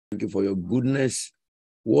Thank you for your goodness.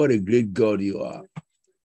 What a great God you are.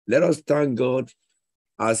 Let us thank God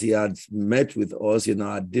as He has met with us in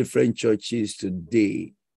our different churches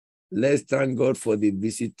today. Let's thank God for the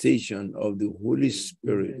visitation of the Holy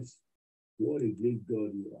Spirit. What a great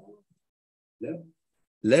God you are.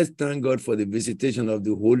 Let's thank God for the visitation of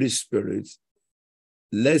the Holy Spirit.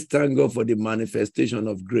 Let's thank God for the manifestation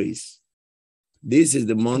of grace. This is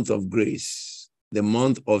the month of grace. The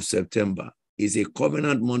month of September is a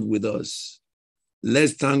covenant month with us.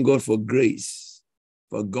 Let's thank God for grace.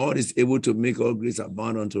 For God is able to make all grace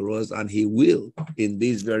abound unto us, and He will in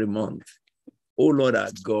this very month. Oh Lord our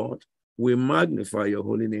God, we magnify your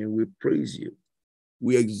holy name. We praise you.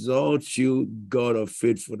 We exalt you, God of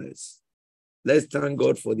faithfulness. Let's thank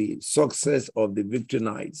God for the success of the victory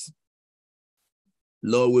nights.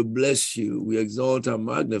 Lord, we bless you. We exalt and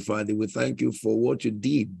magnify thee. We thank you for what you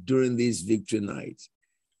did during this victory night.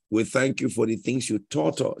 We thank you for the things you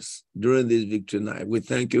taught us during this victory night. We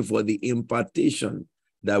thank you for the impartation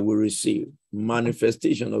that we received,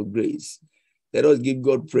 manifestation of grace. Let us give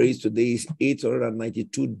God praise. Today is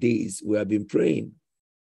 892 days we have been praying.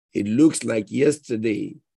 It looks like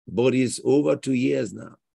yesterday, but it's over 2 years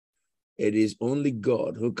now. It is only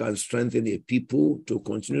God who can strengthen a people to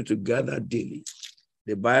continue to gather daily.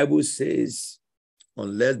 The Bible says,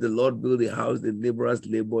 unless the Lord build a house, the laborers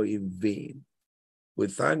labor in vain. We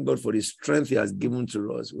thank God for the strength He has given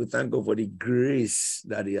to us. We thank God for the grace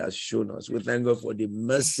that He has shown us. We thank God for the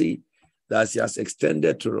mercy that He has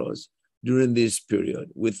extended to us during this period.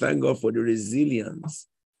 We thank God for the resilience.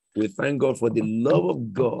 We thank God for the love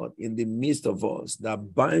of God in the midst of us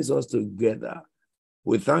that binds us together.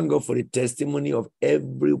 We thank God for the testimony of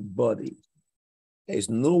everybody. There is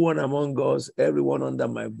no one among us, everyone under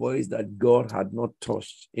my voice, that God had not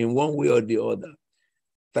touched in one way or the other.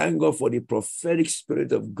 Thank God for the prophetic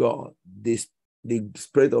spirit of God, the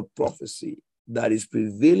spirit of prophecy that is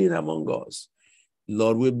prevailing among us.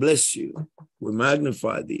 Lord, we bless you. We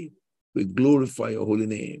magnify thee. We glorify your holy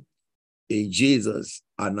name. In Jesus'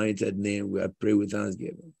 anointed name, we are praying with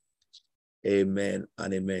thanksgiving. Amen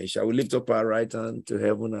and amen. Shall we lift up our right hand to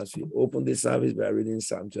heaven as we open this service by reading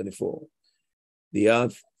Psalm 24? The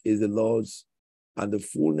earth is the Lord's and the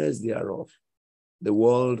fullness thereof, the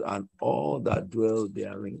world and all that dwell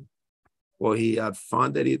therein. For He hath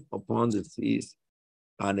founded it upon the seas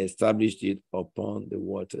and established it upon the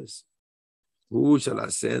waters. Who shall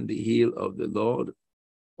ascend the hill of the Lord,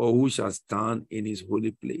 or who shall stand in His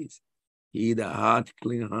holy place? He that hath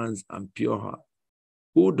clean hands and pure heart,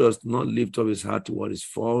 who does not lift up his heart toward his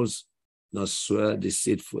false, nor swear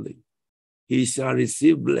deceitfully. He shall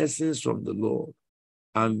receive blessings from the Lord,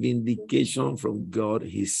 and vindication from God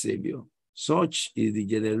his Savior. Such is the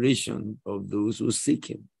generation of those who seek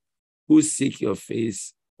Him, who seek your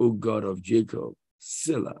face, O God of Jacob.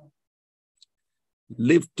 Selah.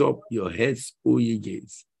 Lift up your heads, O ye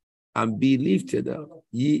gates, and be lifted up,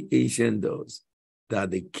 ye ancient doors,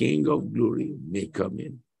 that the King of glory may come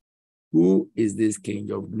in. Who is this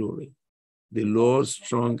King of glory? The Lord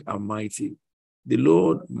strong and mighty, the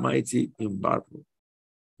Lord mighty in battle.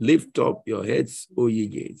 Lift up your heads, O ye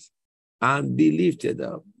gates, and be lifted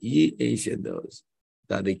up, ye ancient doors,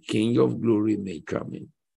 that the King of glory may come in.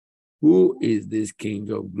 Who is this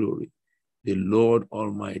King of glory? The Lord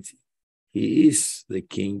Almighty. He is the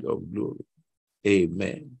King of glory.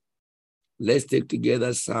 Amen. Let's take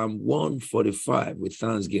together Psalm 145 with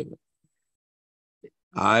thanksgiving.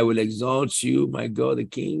 I will exalt you, my God, the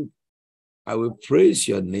King. I will praise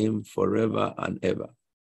your name forever and ever.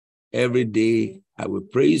 Every day I will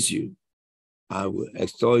praise you. I will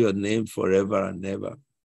extol your name forever and ever.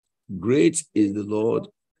 Great is the Lord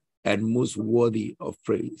and most worthy of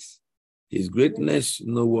praise. His greatness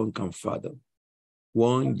no one can fathom.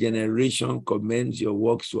 One generation commends your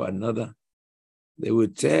works to another. They will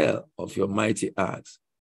tell of your mighty acts.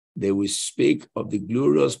 They will speak of the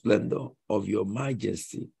glorious splendor of your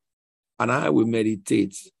majesty. And I will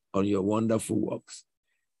meditate on your wonderful works.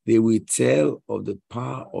 They will tell of the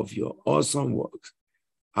power of your awesome works,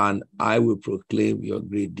 and I will proclaim your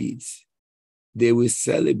great deeds. They will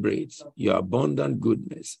celebrate your abundant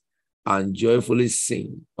goodness and joyfully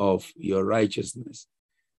sing of your righteousness.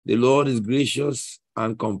 The Lord is gracious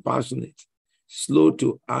and compassionate, slow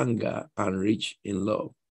to anger and rich in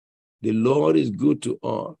love. The Lord is good to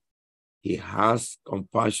all. He has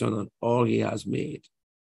compassion on all He has made.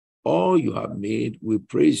 All you have made will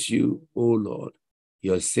praise you, O Lord.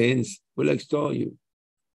 Your saints will extol you.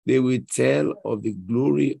 They will tell of the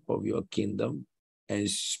glory of your kingdom and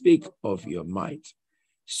speak of your might,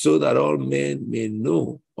 so that all men may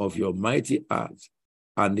know of your mighty acts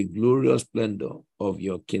and the glorious splendor of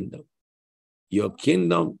your kingdom. Your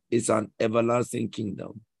kingdom is an everlasting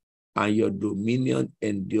kingdom, and your dominion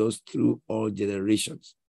endures through all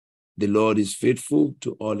generations. The Lord is faithful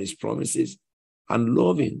to all his promises and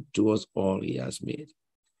loving towards all he has made.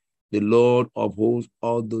 The Lord upholds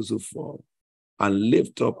all those who fall and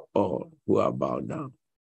lift up all who are bowed down.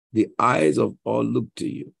 The eyes of all look to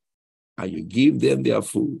you, and you give them their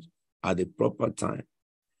food at the proper time.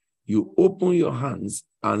 You open your hands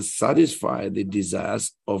and satisfy the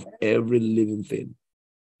desires of every living thing.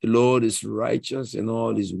 The Lord is righteous in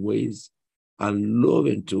all his ways and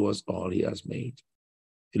loving towards all he has made.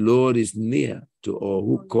 The Lord is near to all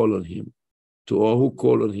who call on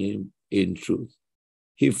him, in truth.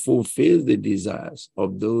 He fulfills the desires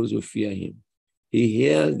of those who fear him. He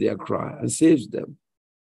hears their cry and saves them.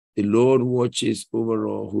 The Lord watches over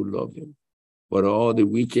all who love him, but all the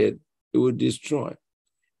wicked he will destroy.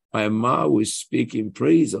 My mouth will speak in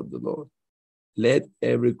praise of the Lord. Let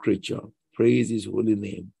every creature praise his holy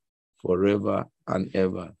name forever and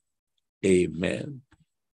ever. Amen.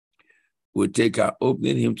 We'll take our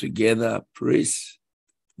opening hymn together. Praise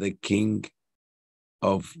the King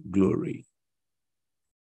of Glory.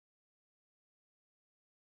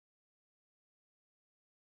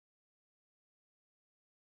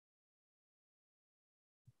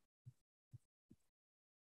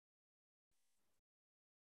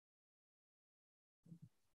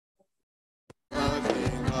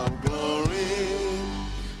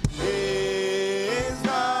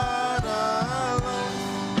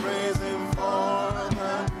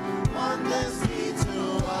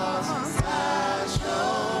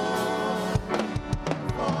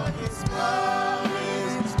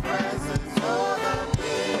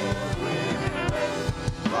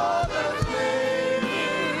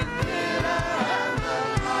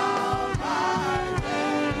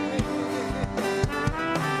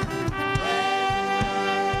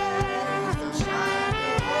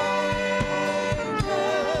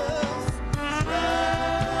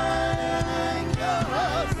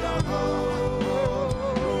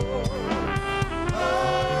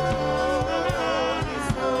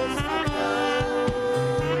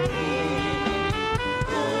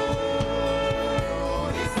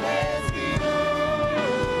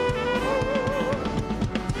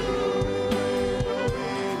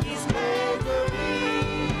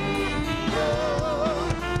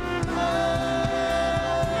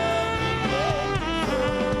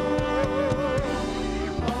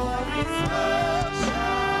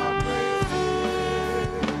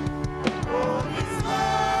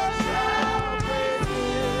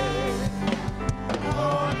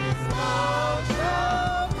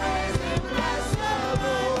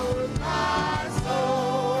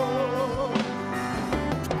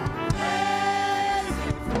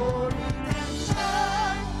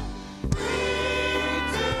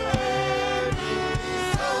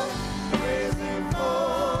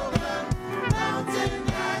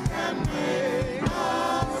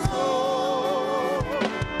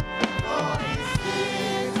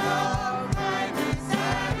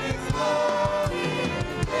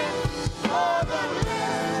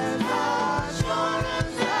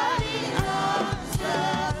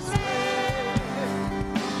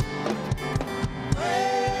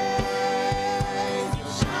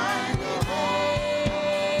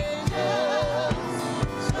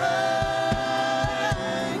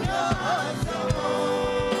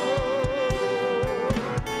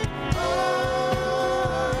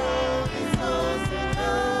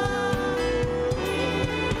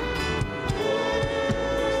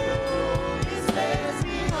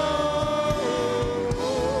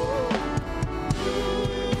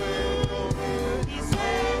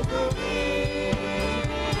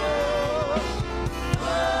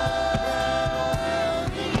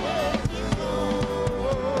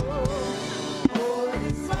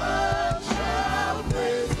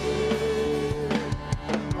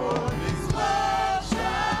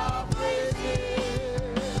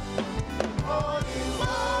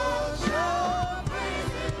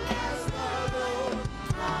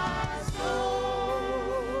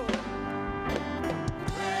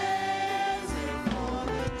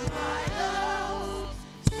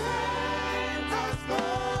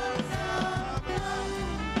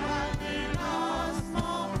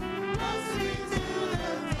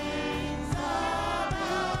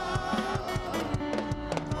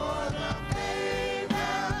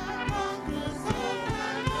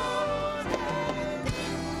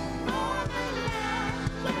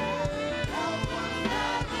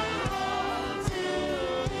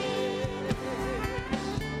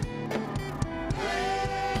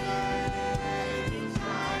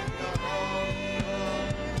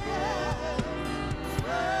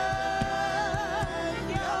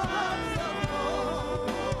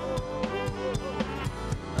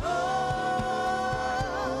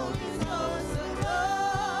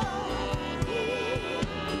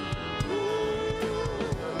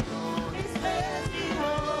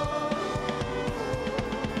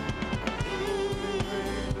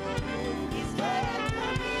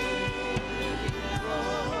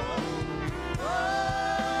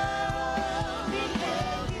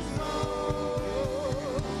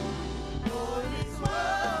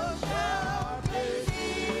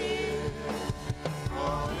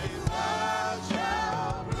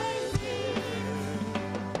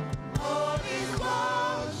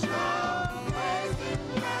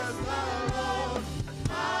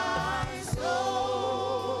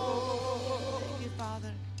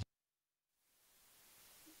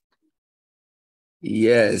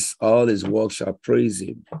 Yes, all his works shall praise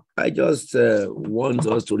him. I just want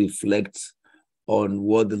us to reflect on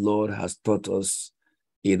what the Lord has taught us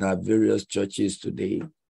in our various churches today.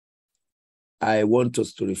 I want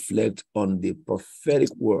us to reflect on the prophetic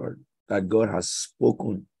word that God has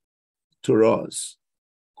spoken to us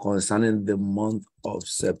concerning the month of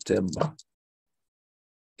September,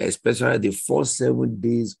 especially the first 7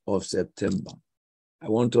 days of September. I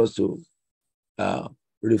want us to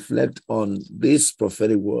reflect on this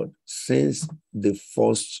prophetic word since the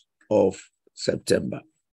 1st of September.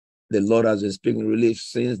 The Lord has been speaking really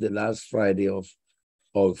since the last Friday of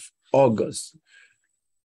August.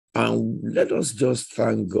 And let us just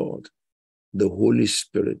thank God, the Holy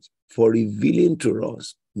Spirit, for revealing to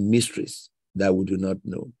us mysteries that we do not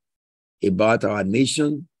know about our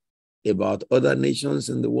nation, about other nations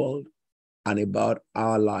in the world, and about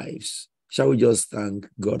our lives. Shall we just thank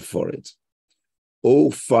God for it?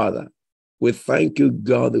 Oh, Father, we thank you,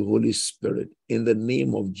 God, the Holy Spirit, in the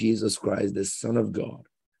name of Jesus Christ, the Son of God,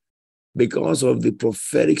 because of the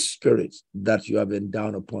prophetic spirit that you have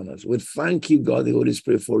endowed upon us. We thank you, God, the Holy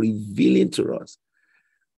Spirit, for revealing to us.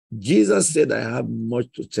 Jesus said, I have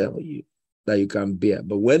much to tell you that you can bear.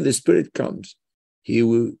 But when the Spirit comes, he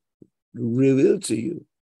will reveal to you,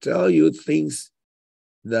 tell you things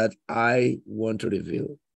that I want to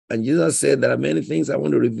reveal. And Jesus said, there are many things I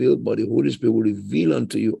want to reveal, but the Holy Spirit will reveal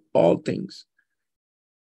unto you all things.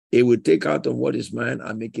 It will take out of what is mine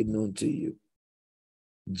and make it known to you.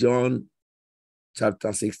 John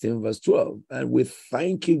chapter 16, verse 12. And we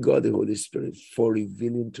thank you, God, the Holy Spirit, for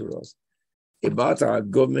revealing to us about our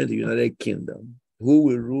government, the United Kingdom, who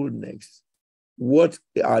will rule next, what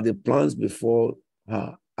are the plans before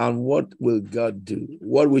her, and what will God do,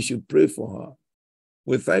 what we should pray for her.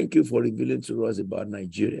 We thank you for revealing to us about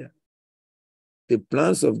Nigeria, the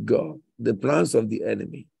plans of God, the plans of the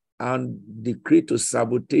enemy, and decree to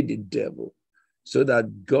sabotage the devil so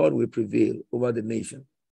that God will prevail over the nation.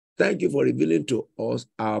 Thank you for revealing to us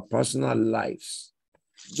our personal lives.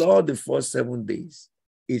 Lord, the first 7 days,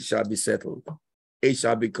 it shall be settled. It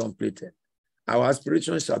shall be completed. Our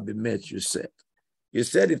aspirations shall be met, you said. You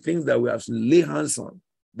said the things that we have laid hands on,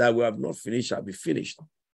 that we have not finished, shall be finished.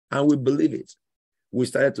 And we believe it. We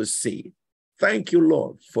started to see it. Thank you,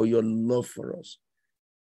 Lord, for your love for us.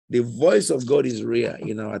 The voice of God is rare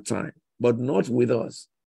in our time, but not with us.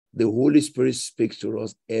 The Holy Spirit speaks to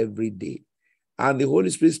us every day. And the Holy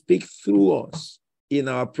Spirit speaks through us in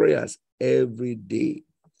our prayers every day.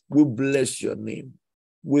 We bless your name.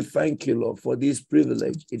 We thank you, Lord, for this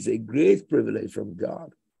privilege. It's a great privilege from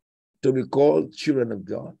God to be called children of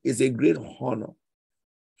God. It's a great honor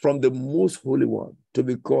from the most holy one to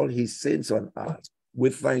be called his saints on earth. We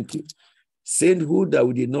thank you. Sainthood that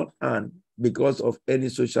we did not earn because of any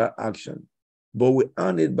social action, but we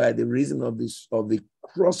earned it by the reason of the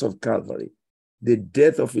cross of Calvary, the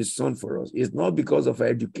death of his son for us. It's not because of our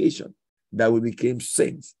education that we became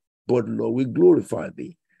saints, but Lord, we glorify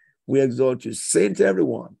thee. We exalt you. Saint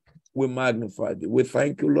everyone, we magnify thee. We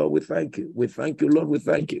thank you, Lord. We thank you. We thank you, Lord. We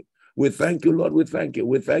thank you. We thank you, Lord. We thank you.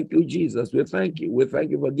 We thank you, Jesus. We thank you. We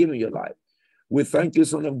thank you for giving your life. We thank you,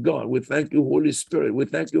 Son of God. We thank you, Holy Spirit. We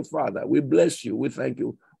thank you, Father. We bless you. We thank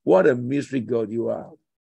you. What a mystery God you are.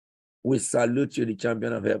 We salute you, the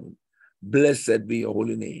champion of heaven. Blessed be your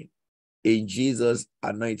holy name. In Jesus'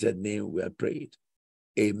 anointed name, we are prayed.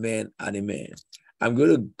 Amen and amen. I'm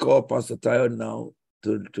going to call Pastor Tayo now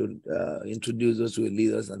to introduce us to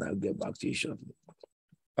leaders, and I'll get back to you shortly.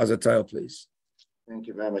 Pastor Tayo, please. Thank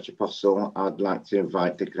you very much, Apostle. I'd like to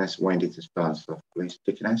invite Deaconess Wendy to start off. Please,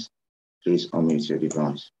 Deaconess, please unmute your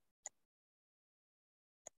device.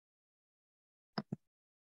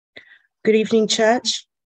 Good evening, church.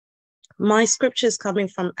 My scripture is coming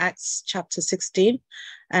from Acts chapter 16,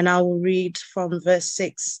 and I will read from verse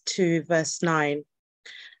 6 to verse 9.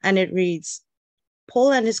 And it reads,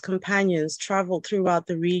 Paul and his companions traveled throughout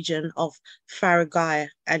the region of Phrygia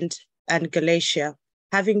and Galatia,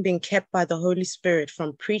 having been kept by the Holy Spirit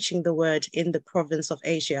from preaching the word in the province of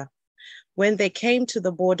Asia. When they came to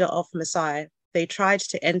the border of Mysia, they tried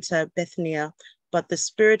to enter Bithynia, but the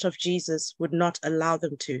Spirit of Jesus would not allow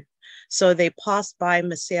them to. So they passed by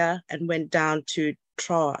Mysia and went down to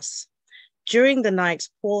Troas. During the night,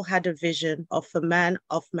 Paul had a vision of a man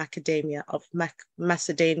of Macedonia,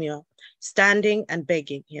 standing and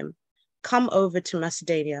begging him, "Come over to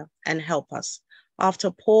Macedonia and help us."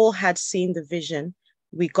 After Paul had seen the vision,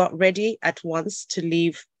 we got ready at once to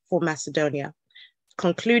leave for Macedonia,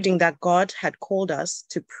 concluding that God had called us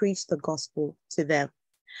to preach the gospel to them.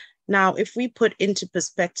 Now, if we put into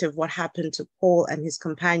perspective what happened to Paul and his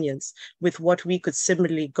companions with what we could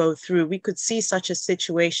similarly go through, we could see such a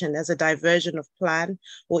situation as a diversion of plan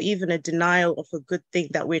or even a denial of a good thing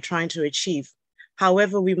that we're trying to achieve.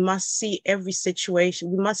 However, we must see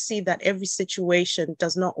that every situation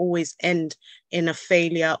does not always end in a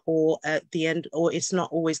failure or at the end, or it's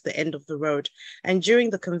not always the end of the road. And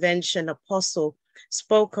during the convention, Apostle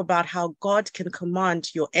spoke about how God can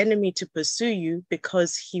command your enemy to pursue you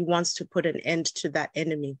because he wants to put an end to that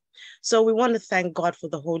enemy. So we want to thank God for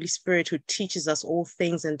the Holy Spirit who teaches us all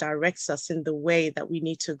things and directs us in the way that we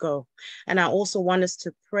need to go. And I also want us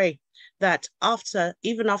to pray that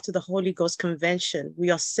even after the Holy Ghost convention,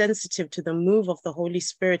 we are sensitive to the move of the Holy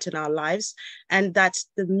Spirit in our lives, and that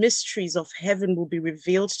the mysteries of heaven will be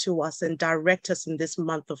revealed to us and direct us in this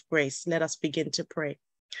month of grace. Let us begin to pray.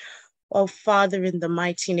 Oh, Father, in the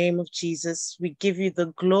mighty name of Jesus, we give you the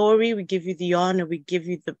glory, we give you the honor, we give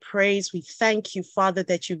you the praise. We thank you, Father,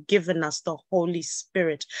 that you've given us the Holy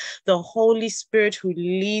Spirit who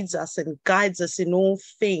leads us and guides us in all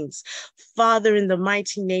things. Father, in the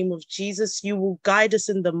mighty name of Jesus, you will guide us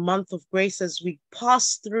in the month of grace as we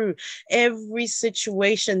pass through every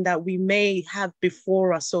situation that we may have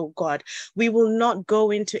before us, oh God. We will not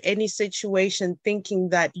go into any situation thinking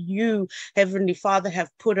that you, Heavenly Father, have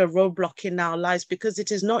put a roadblock in our lives, because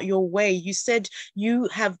it is not your way. You said you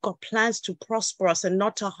have got plans to prosper us and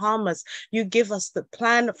not to harm us. You give us the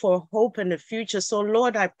plan for hope and the future. So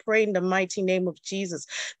Lord, I pray in the mighty name of Jesus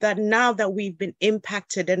that now that we've been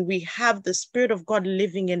impacted and we have the Spirit of God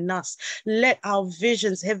living in us, let our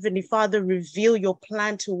visions, Heavenly Father, reveal your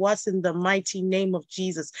plan to us in the mighty name of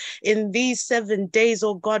Jesus. In these 7 days,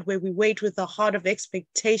 oh God, where we wait with a heart of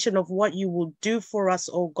expectation of what you will do for us,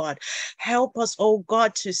 oh God, help us, oh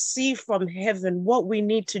God, to see from heaven what we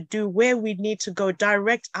need to do, where we need to go.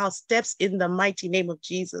 Direct our steps in the mighty name of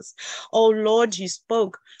Jesus. Oh Lord, you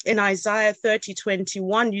spoke in Isaiah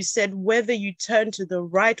 30:21. You said, whether you turn to the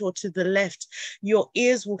right or to the left, your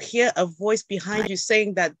ears will hear a voice behind you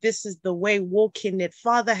saying that this is the way, walk in it.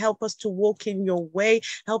 Father, help us to walk in your way.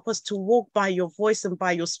 Help us to walk by your voice and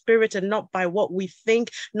by your Spirit, and not by what we think,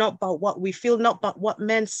 not by what we feel, not by what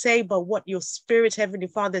men say, but what your Spirit, Heavenly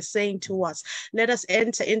Father, is saying to us. Let us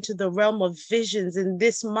enter into the realm of visions in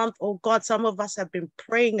this month. Oh God, some of us have been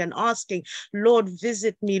praying and asking, Lord,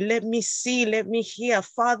 visit me. Let me see, let me hear.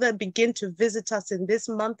 Father, begin to visit us in this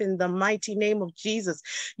month in the mighty name of Jesus.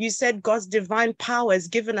 You said God's divine power has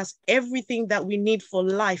given us everything that we need for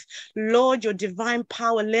life. Lord, your divine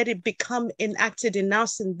power, let it become enacted in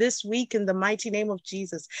us in this week in the mighty name of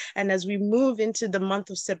Jesus. And as we move into the month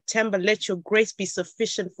of September, let your grace be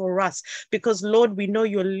sufficient for us, because Lord, we know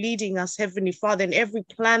you're leading us, Heavenly Father, in every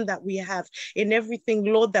plan that we have, in everything,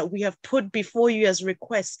 Lord, that we have put before you as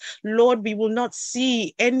requests. Lord, we will not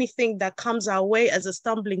see anything that comes our way as a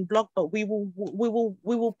stumbling block, but we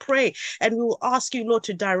will pray and we will ask you, Lord,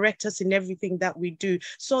 to direct us in everything that we do,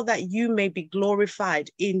 so that you may be glorified.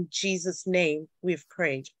 In Jesus' name we've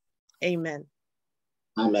prayed. Amen.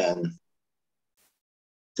 Amen.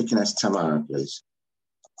 Deaconess Tamara, please.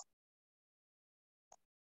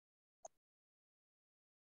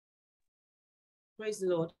 Praise the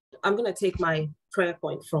Lord. I'm going to take my prayer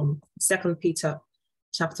point from 2 Peter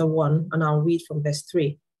chapter 1, and I'll read from verse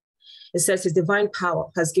 3. It says, his divine power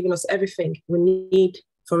has given us everything we need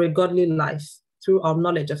for a godly life through our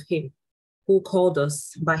knowledge of him who called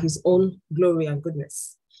us by his own glory and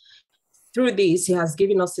goodness. Through these, he has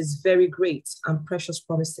given us his very great and precious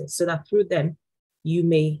promises, so that through them you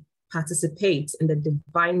may participate in the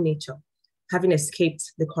divine nature, having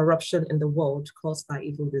escaped the corruption in the world caused by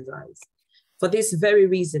evil desires. For this very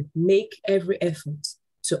reason, make every effort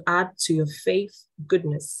to add to your faith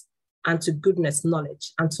goodness, and to goodness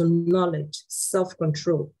knowledge, and to knowledge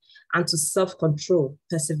self-control, and to self-control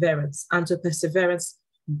perseverance, and to perseverance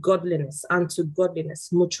godliness, and to godliness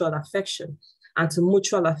mutual affection, and to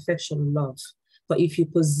mutual affection love. For if you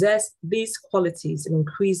possess these qualities in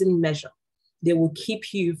increasing measure, they will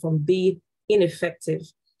keep you from being ineffective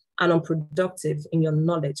and unproductive in your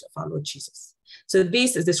knowledge of our Lord Jesus. So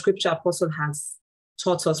this is the scripture Apostle has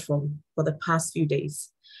taught us from for the past few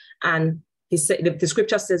days. And he said, the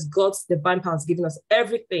scripture says God's divine power has given us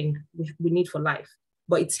everything we need for life.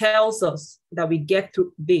 But it tells us that we get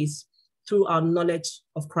through this through our knowledge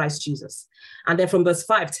of Christ Jesus. And then from verse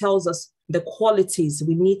 5 tells us the qualities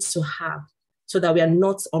we need to have so that we are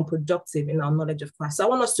not unproductive in our knowledge of Christ. So I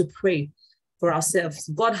want us to pray for ourselves.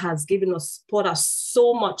 God has poured us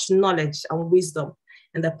so much knowledge and wisdom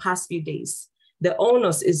in the past few days. The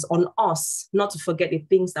onus is on us not to forget the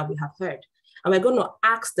things that we have heard. And we're going to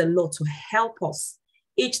ask the Lord to help us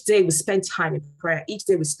Each day we spend time in prayer. Each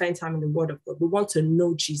day we spend time in the word of God. We want to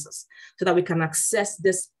know Jesus so that we can access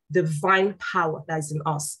this divine power that is in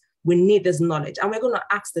us. We need this knowledge. And we're going to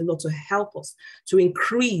ask the Lord to help us to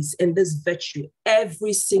increase in this virtue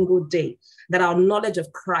every single day, that our knowledge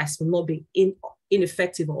of Christ will not be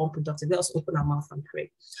ineffective or unproductive. Let us open our mouth and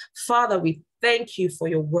pray. Father, we thank you for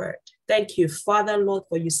your word. Thank you, Father, Lord,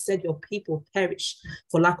 for you said your people perish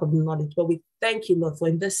for lack of knowledge. But we thank you, Lord, for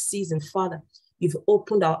in this season, Father, you've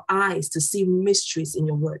opened our eyes to see mysteries in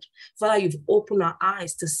your word. Father, you've opened our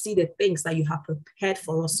eyes to see the things that you have prepared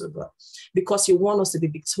for us, oh God, because you want us to be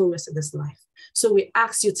victorious in this life. So we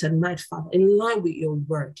ask you tonight, Father, in line with your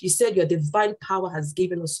word, you said your divine power has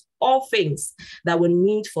given us all things that we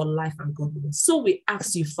need for life and godliness. So we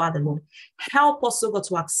ask you, Father, Lord, help us, oh God,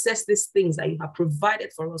 to access these things that you have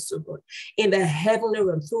provided for us, oh God, in the heavenly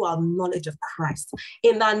realm through our knowledge of Christ.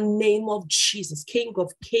 In the name of Jesus, King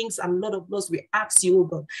of kings and Lord of lords, we ask you, oh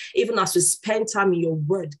God, even as we spend time in your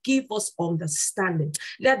word, give us understanding.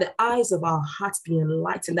 Let the eyes of our hearts be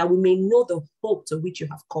enlightened, that we may know the hope to which you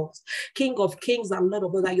have called. King of kings and Lord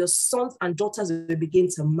of lords, that your sons and daughters will begin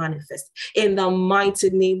to manifest in the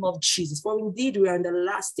mighty name of Jesus. For indeed we are in the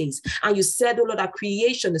last days, and you said, oh Lord, that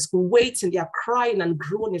creation is waiting, they are crying and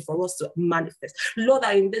groaning for us to manifest. Lord,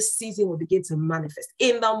 that in this season will begin to manifest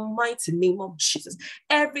in the mighty name of Jesus.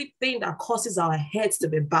 Everything that causes our heads to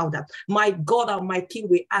be bowed down, my God and my King,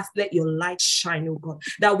 we ask, let your light shine, oh God,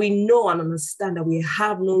 that we know and understand that we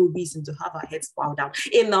have no reason to have our heads bowed down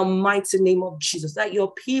in the mighty name of Jesus. That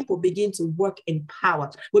your people begin to work in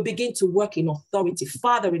power, we begin to work in authority,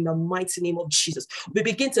 Father, in the mighty name of Jesus. We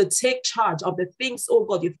begin to take charge of the things, oh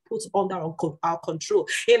God, you've put under our control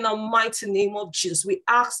in the mighty name of Jesus. We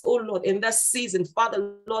ask, oh Lord, in this season,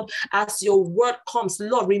 Father, Lord, as your word comes,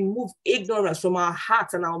 Lord, remove ignorance from our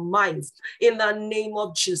hearts and our minds in the name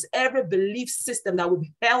of Jesus. Every belief system that we've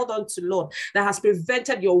held on to, Lord, that has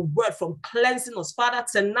prevented your word from cleansing us, Father,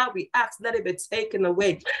 tonight we ask, let it be taken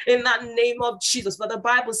away in the name of Jesus. For the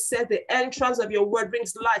Bible says the entrance of your word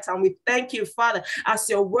brings light, and we thank you, Father, as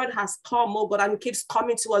your word has come, oh God, and it keeps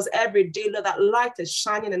coming to us every day, Lord, that light is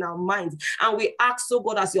shining in our minds. And we ask, oh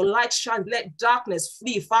God, as your light shines, let darkness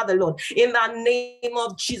flee, Father, Lord, in the name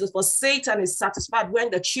of Jesus. For Satan is satisfied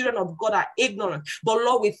when the children of God are ignorant. But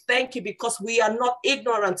Lord, we thank you because we are not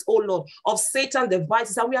ignorant, oh Lord, of Satan's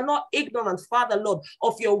devices, and we are not ignorant, Father, Lord,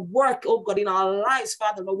 of your work, oh God, in our lives,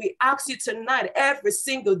 Father, Lord. We ask you tonight, every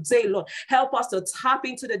single day, Lord, help us to tap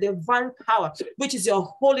into the divine power, which is your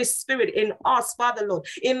Holy Spirit in us, Father, Lord,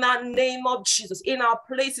 in the name of Jesus. In our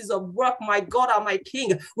places of work, my God and my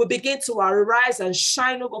King, we begin to arise and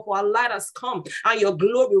shine, over, for our light has come and your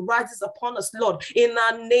glory rises upon us, Lord, in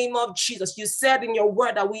the name of Jesus. You said in your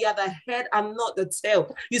word that we are the head and not the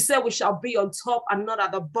tail. You said we shall be on top and not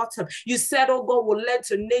at the bottom. You said, oh God, we'll lend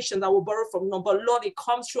to nations that will borrow from none. But Lord, it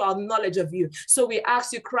comes through our knowledge of you. So we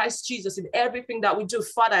ask you, Christ Jesus, in everything that we do,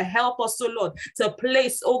 Father, help us, oh Lord, to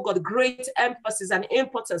place, oh God, great emphasis and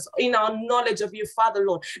importance in our knowledge of you, Father,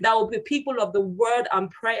 Lord. That will be people of the word and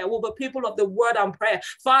prayer. We'll be people of the word and prayer.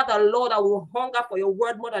 Father, Lord, I will hunger for your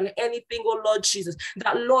word more than anything, oh Lord Jesus.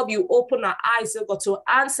 That, Lord, you open our eyes, oh God, to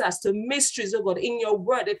answers, to mysteries, oh God, in your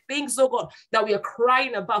word, the things, oh God, that we are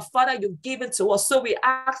crying about. Father, you've given to us. So we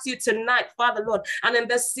ask you tonight, Father, Lord, and in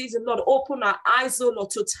this season, Lord, open our eyes, oh Lord,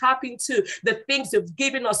 to tap into the things you've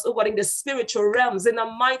given us, oh God, in the spiritual realms, in the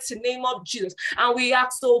mighty name of Jesus. And we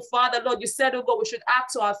ask, oh Father, Lord, you said, oh God, we should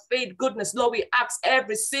act to our faith goodness. Lord, we ask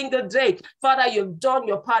every single day, Father, you've done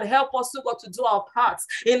your part. Help us, oh God, to do our parts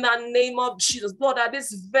in the name of Jesus. Lord, that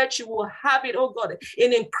this virtue will have it, oh God,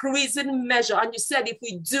 in increasing measure. And you said if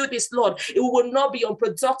we do this, Lord, it will not be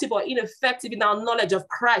unproductive or ineffective in our knowledge of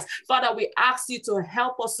Christ. Father, we ask you to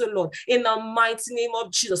help us, oh Lord, in the mighty name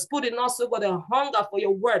of Jesus. Put in us, oh God, a hunger for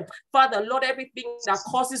your word. Father, Lord, everything that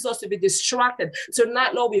causes us to be distracted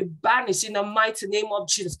tonight, Lord, we banish in the mighty name of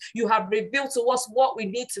Jesus. You have revealed to us what we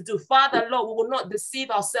need to do. Father, Lord, we will not deceive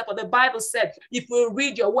ourselves. But the Bible said, if we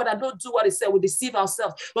read your word and don't do what it said, we deceive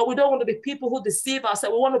ourselves. But we don't want to be people who deceive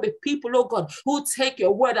ourselves. We want to be people, oh God, who take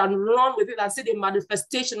your word and run with it and see the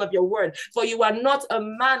manifestation of your word. For you are not a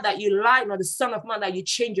man that you lie, nor the son of man that you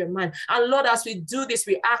change your mind. And Lord, as we do this,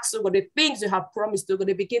 we ask, oh God, the things you have promised, oh God,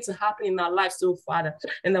 they begin to happen in our lives, oh Father.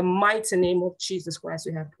 In the mighty name of Jesus Christ,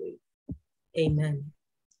 we have prayed. Amen.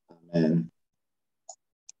 Amen.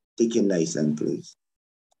 Deacon Nathan, please.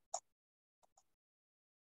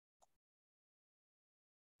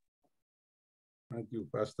 Thank you,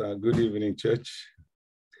 Pastor. Good evening, church.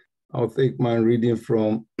 I'll take my reading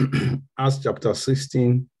from Acts chapter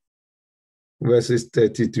 16, verses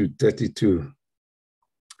 30 to 32.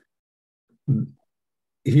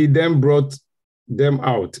 He then brought them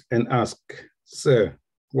out and asked, "Sir,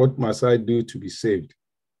 what must I do to be saved?"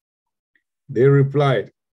 They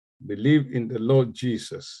replied, "Believe in the Lord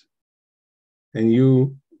Jesus, and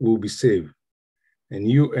you will be saved, and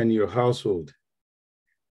you and your household."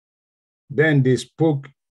 Then they spoke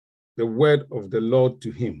the word of the Lord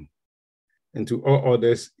to him and to all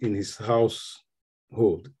others in his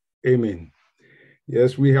household. Amen.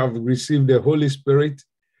 Yes, we have received the Holy Spirit.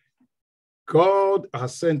 God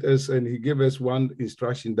has sent us, and he gave us one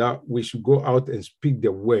instruction that we should go out and speak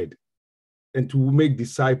the word and to make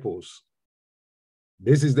disciples.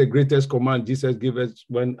 This is the greatest command Jesus gave us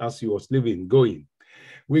as he was living, going.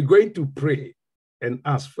 We're going to pray and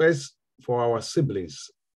ask first for our siblings,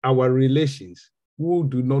 our relations who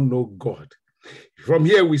do not know God. From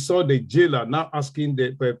here, we saw the jailer now asking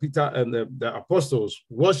Peter and the apostles,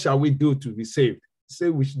 "What shall we do to be saved?" Say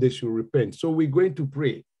which they should repent. So we're going to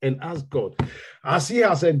pray and ask God, as he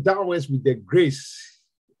has endowed us with the grace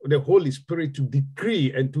of the Holy Spirit to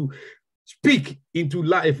decree and to speak into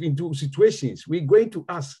life, into situations. We're going to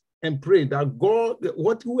ask and pray that God,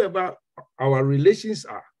 whoever our relations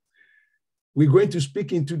are, we're going to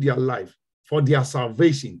speak into their life for their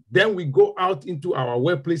salvation. Then we go out into our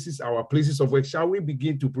workplaces, our places of work. Shall we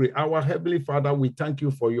begin to pray? Our Heavenly Father, we thank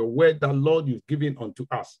you for your word that, Lord, you've given unto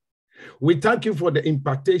us. We thank you for the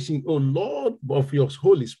impartation, oh Lord, of your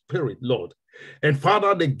Holy Spirit, Lord. And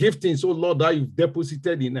Father, the giftings, oh Lord, that you've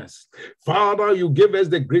deposited in us. Father, you gave us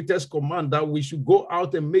the greatest command that we should go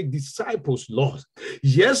out and make disciples, Lord.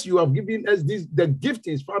 Yes, you have given us the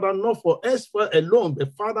giftings, Father, not for us alone,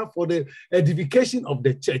 but Father, for the edification of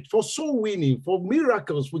the church, for soul winning, for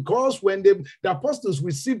miracles, because when the apostles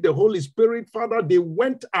received the Holy Spirit, Father, they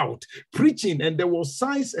went out preaching, and there were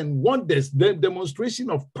signs and wonders, the demonstration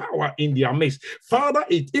of power in their midst. Father,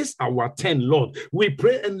 it is our turn, Lord. We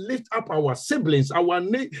pray and lift up our siblings,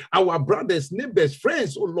 our brothers, neighbors,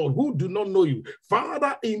 friends, oh Lord, who do not know you.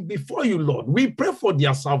 Father, before you, Lord, we pray for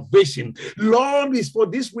their salvation. Lord, it's for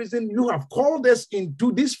this reason you have called us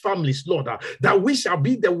into these families, Lord, that we shall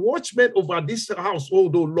be the watchmen over this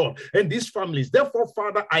household, oh Lord, and these families. Therefore,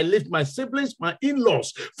 Father, I lift my siblings, my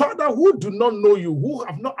in-laws, Father, who do not know you, who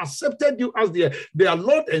have not accepted you as their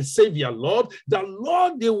Lord and Savior, Lord, that,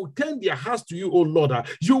 Lord, they will turn their hearts to you, oh Lord.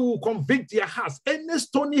 You will convict their hearts, any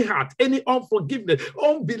stony heart, any unforgiveness,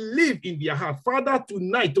 unbelief in their heart. Father,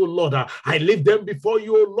 tonight, oh Lord, I lift them before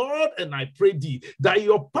you, oh Lord, and I pray thee that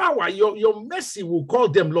your power, your mercy will call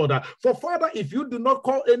them, Lord. For Father, if you do not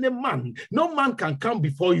call any man, no man can come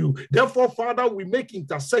before you. Therefore, Father, we make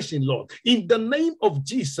intercession, Lord, in the name of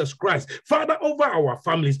Jesus Christ. Father, over our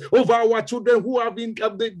families, over our children who have been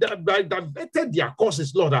diverted their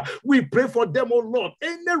courses, Lord, we pray for them, oh Lord,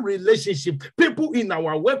 any relationship, people in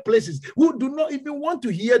our workplaces who do not even want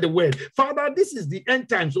to hear the word. Father, this is the end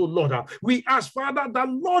times, oh Lord. We ask, Father, that,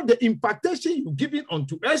 Lord, the impartation you've given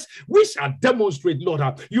unto us, we shall demonstrate, Lord.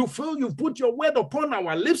 You feel you put your word upon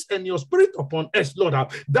our lips and your spirit upon us, Lord.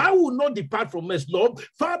 That will not depart from us, Lord.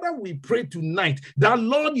 Father, we pray tonight that,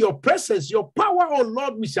 Lord, your presence, your power, oh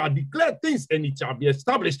Lord, we shall declare things and it shall be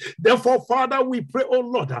established. Therefore, Father, we pray, oh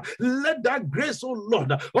Lord, let that grace, oh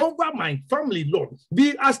Lord, over my family, Lord,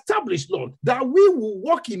 be established, Lord, that we will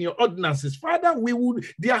walk in your ordinances. Father, we will,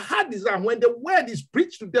 their heart desire, when the word is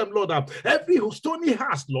preached to them, Lord, every stony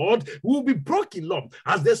heart, Lord, will be broken, Lord.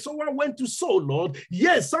 As the sower went to sow, Lord,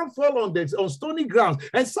 yes, some fell on stony ground,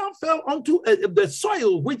 and some fell onto the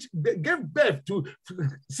soil, which gave birth to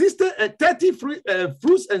 60 and 30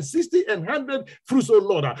 fruits and 60 and 100 fruits, oh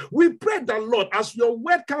Lord. We pray that, Lord, as your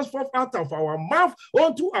word comes forth out of our mouth,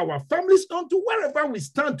 unto our families, unto wherever we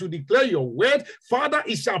stand to declare your word, Father,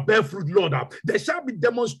 it shall bear fruit, Lord. There shall be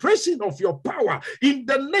demonstration of your power in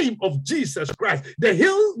the name of Jesus Christ.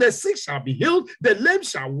 The sick shall be healed, the lame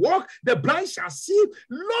shall walk, the blind shall see,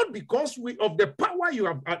 Lord, because of the power you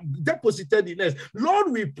have deposited in us.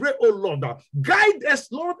 Lord, we pray, oh Lord, guide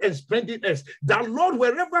us, Lord, and strengthen us, that, Lord,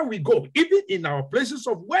 wherever we go, even in our places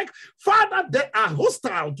of work, Father, they are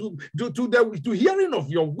hostile to hearing of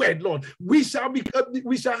your word, Lord. We shall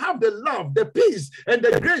have the love, the peace, and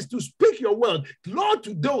the grace to speak your word, Lord,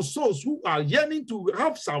 to those souls who are yearning to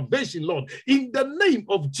have salvation, Lord, in the name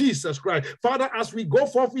of Jesus Christ. Father, as we go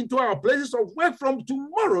forth into our places of work from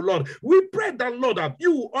tomorrow, Lord, we pray that, Lord, that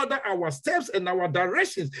you will order our steps and our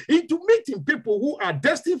directions into meeting people who are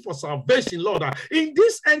destined for salvation, Lord, in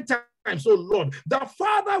this end time times, oh Lord, that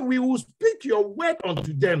Father, we will speak your word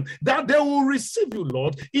unto them, that they will receive you,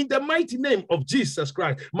 Lord, in the mighty name of Jesus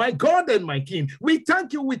Christ. My God and my King, we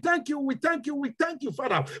thank you, we thank you, we thank you, we thank you,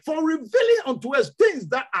 Father, for revealing unto us things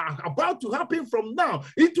that are about to happen from now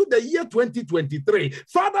into the year 2023.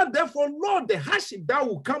 Father, therefore, Lord, the hardship that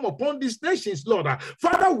will come upon these nations, Lord,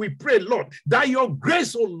 Father, we pray, Lord, that your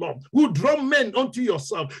grace, oh Lord, will draw men unto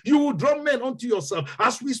yourself. You will draw men unto yourself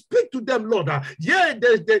as we speak to them, Lord.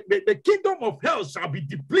 The kingdom of hell shall be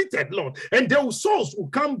depleted, Lord, and their souls will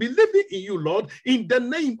come believing in you, Lord, in the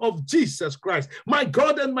name of Jesus Christ. My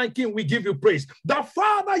God and my King, we give you praise. The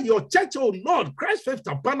Father, your church, oh Lord, Christ Faith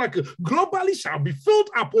Tabernacle, globally shall be filled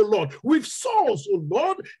up, oh Lord, with souls, oh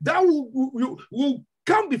Lord, that will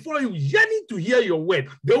come before you, yearning to hear your word.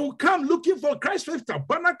 They will come looking for Christ Faith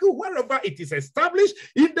Tabernacle wherever it is established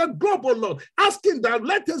in the global, Lord, asking that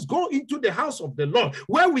let us go into the house of the Lord,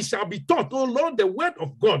 where we shall be taught, oh Lord, the word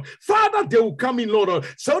of God. Father, they will come in, Lord,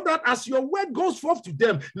 so that as your word goes forth to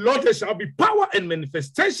them, Lord, there shall be power and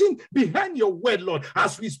manifestation behind your word, Lord,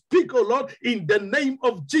 as we speak, oh Lord, in the name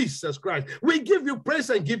of Jesus Christ. We give you praise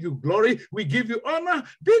and give you glory. We give you honor.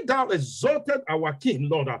 Be thou exalted, our King,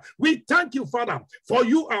 Lord. We thank you, Father, for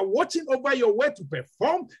you are watching over your word to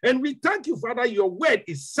perform. And we thank you, Father, your word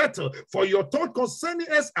is settled. For your thought concerning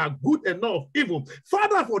us are good and not of evil.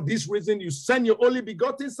 Father, for this reason, you send your only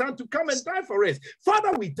begotten Son to come and die for us.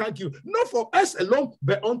 Father, we thank you, not for us alone,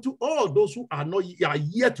 but unto all those who are not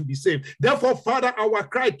yet to be saved. Therefore, Father, our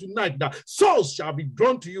cry tonight that souls shall be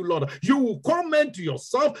drawn to you, Lord. You will call men to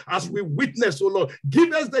yourself as we witness, oh Lord.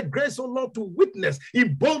 Give us the grace, oh Lord, to witness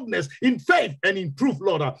in boldness, in faith, and in truth,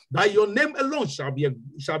 Lord, that your name alone shall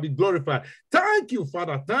be glorified. Thank you,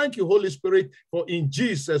 Father. Thank you, Holy Spirit, for in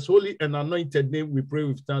Jesus' holy and anointed name we pray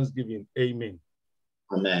with thanksgiving. Amen.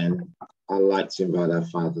 Amen. I'd like to invite our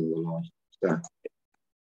Father in the Lord. Sir.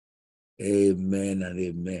 Amen and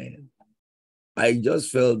amen. I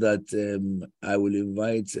just felt that I will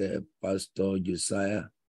invite Pastor Josiah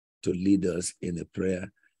to lead us in a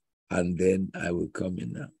prayer, and then I will come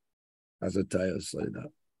in now. Pastor Tayo, sorry now.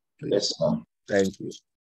 Please. Yes, sir. Thank you.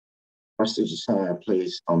 Pastor Josiah,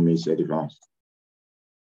 please unmute your device.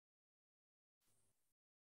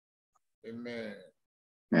 Amen.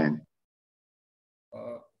 Amen.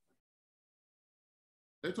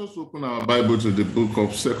 Let us open our Bible to the book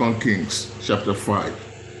of 2 Kings, chapter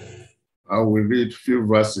 5. I will read a few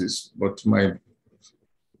verses, but my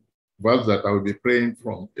verse that I will be praying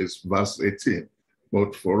from is verse 18.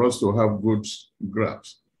 But for us to have good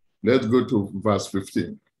grasp, let's go to verse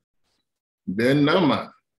 15. Then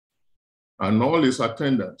Naaman and all his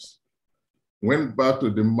attendants went back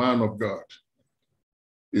to the man of God.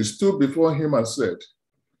 He stood before him and said,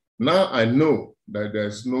 "Now I know that there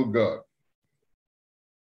is no God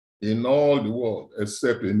in all the world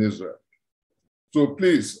except in Israel. So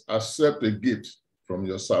please accept a gift from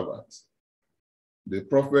your servants." The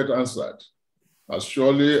prophet answered, "As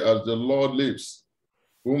surely as the Lord lives,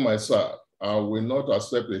 whom I serve, I will not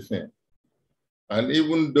accept a thing." And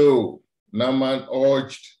even though Naaman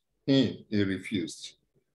urged him, he refused.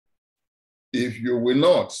 "If you will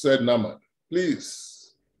not," said Naaman,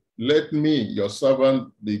 "please let me, your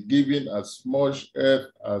servant, be given as much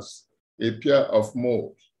earth as a pair of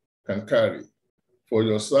moles can carry, for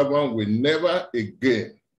your servant will never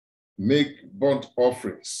again make burnt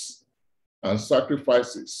offerings and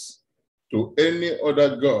sacrifices to any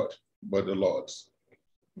other God but the Lord."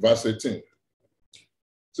 Verse 18.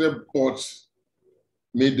 Say, "But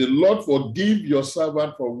may the Lord forgive your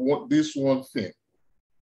servant for this one thing.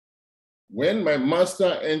 When my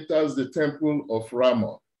master enters the temple of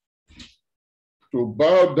Ramah to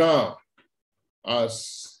bow down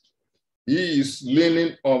as he is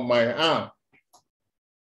leaning on my arm,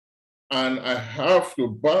 and I have to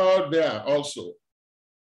bow there also,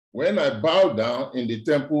 when I bow down in the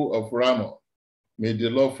temple of Ramah, may the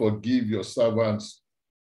Lord forgive your servants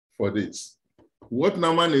for this." What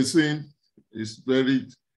Naaman is saying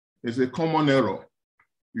is a common error.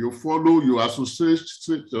 You follow, you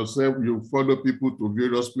associate yourself, you follow people to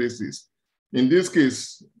various places. In this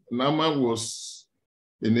case, Naaman was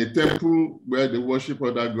in a temple where they worship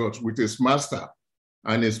other gods with his master,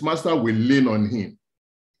 and his master will lean on him.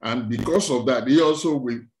 And because of that, he also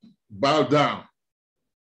will bow down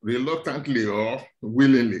reluctantly or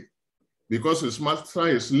willingly, because his master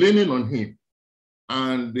is leaning on him,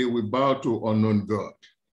 and they will bow to unknown God.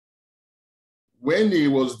 When he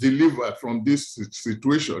was delivered from this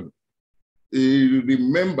situation, he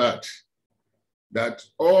remembered that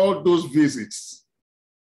all those visits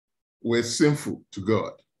were sinful to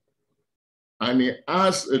God. And he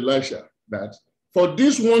asked Elisha that for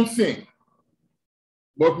this one thing,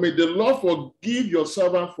 But may the Lord forgive your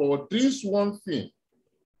servant for this one thing.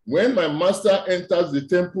 When my master enters the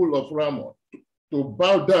temple of Ramon to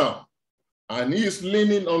bow down, and he is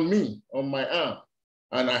leaning on me, on my arm,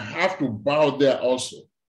 and I have to bow there also.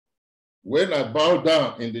 When I bow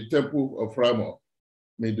down in the temple of Ramon,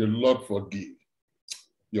 may the Lord forgive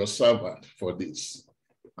your servant for this.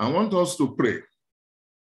 I want us to pray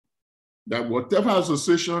that whatever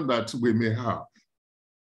association that we may have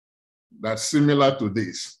that's similar to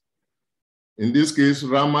this, in this case,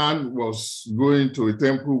 Raman was going to a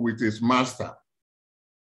temple with his master.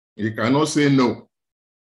 He cannot say no.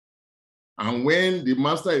 And when the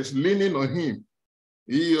master is leaning on him,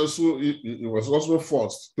 he was also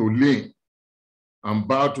forced to lean and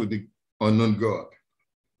bow to the unknown God.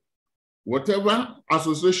 Whatever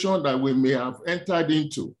association that we may have entered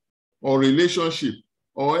into, or relationship,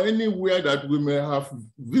 or anywhere that we may have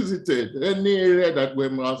visited, any area that we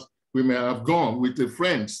may have gone with the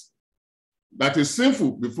friends, that is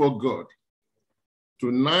sinful before God.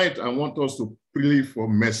 Tonight, I want us to plead for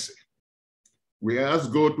mercy. We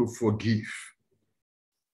ask God to forgive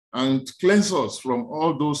and cleanse us from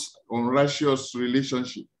all those unrighteous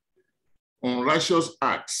relationships, unrighteous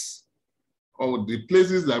acts, or the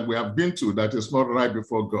places that we have been to that is not right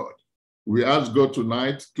before God. We ask God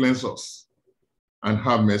tonight, cleanse us and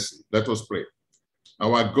have mercy. Let us pray.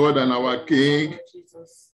 Our God and our King,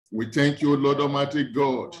 we thank you, Lord Almighty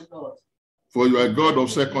God, for you are God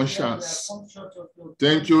of second chance.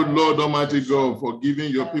 Thank you, Lord Almighty God, for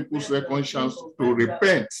giving your people second chance to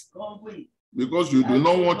repent, because you do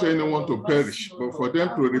not want anyone to perish, but for them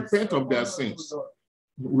to repent of their sins.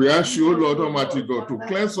 We ask you, Lord Almighty God, to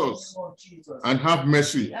cleanse us and have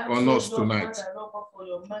mercy on us tonight.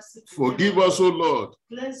 Forgive us, O Lord,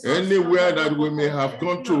 anywhere that we may have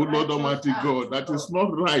gone to, Lord Almighty God, that is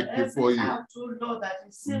not right before you.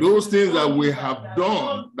 Those things that we have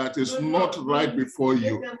done that is not right before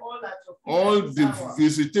you. All the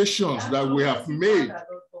visitations that we have made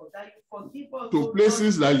to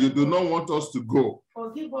places that you do not want us to go.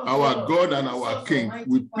 Our God and our King,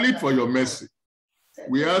 we plead for your mercy.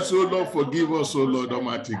 We ask, O Lord, forgive us, O Lord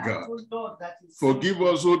Almighty God. Forgive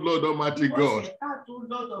us, O Lord Almighty God.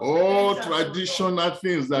 All traditional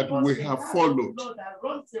things that we have followed,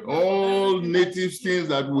 all native things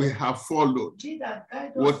that we have followed,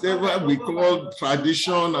 whatever we call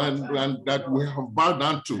tradition and that we have bowed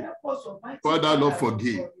down to, Father, Lord,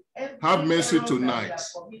 forgive. Have mercy tonight.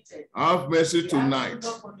 Have mercy tonight.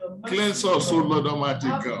 Cleanse us, O Lord Almighty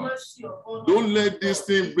God. Don't let this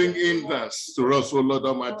thing bring hindrance to us, O Lord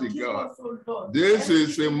Almighty God. This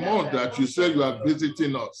is a month that you say you are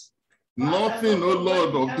visiting us. Nothing, O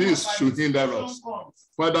Lord, of this should hinder us.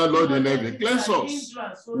 Father, Lord in heaven, cleanse us.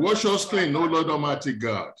 Wash us clean, O Lord Almighty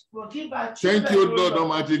God. Thank you, Lord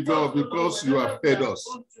Almighty God, because you have heard us.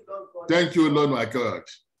 Thank you, Lord my God.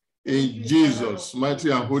 In Jesus'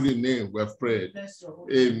 mighty and holy name we have prayed.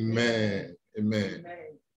 Amen. Amen.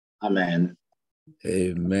 Amen.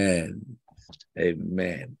 Amen.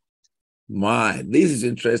 Amen. This is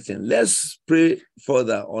interesting. Let's pray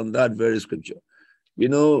further on that very scripture. You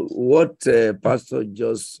know what Pastor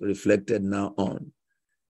just reflected now on.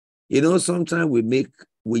 You know, sometimes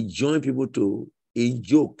we join people in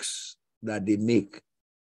jokes that they make,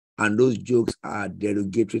 and those jokes are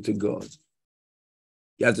derogatory to God.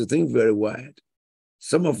 You have to think very wide.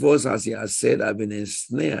 Some of us, as he has said, have been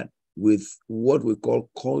ensnared with what we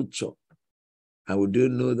call culture, and we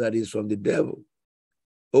don't know that it's from the devil.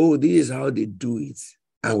 Oh, this is how they do it,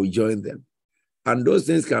 and we join them. And those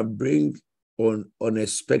things can bring on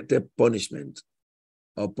unexpected punishment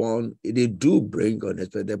they do bring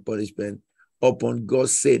unexpected punishment upon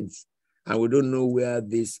God's saints, and we don't know where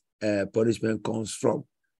this punishment comes from.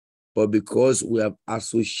 But because we have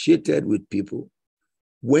associated with people,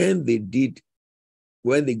 when they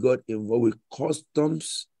got involved with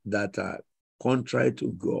customs that are contrary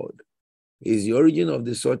to God, is the origin of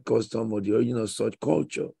the such custom or the origin of such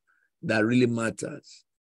culture that really matters.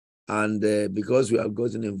 And because we have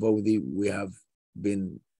gotten involved with it, we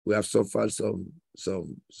have suffered some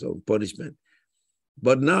punishment.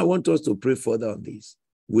 But now I want us to pray further on this.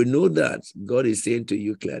 We know that God is saying to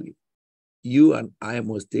you clearly, you and I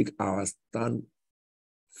must take our stand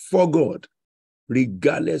for God,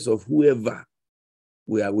 regardless of whoever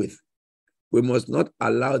we are with. We must not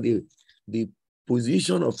allow the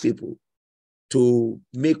position of people to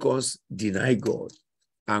make us deny God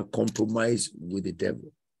and compromise with the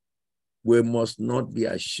devil. We must not be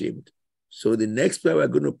ashamed. So the next prayer we're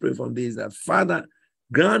going to pray from this is that, Father,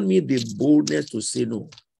 grant me the boldness to say no.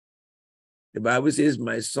 The Bible says,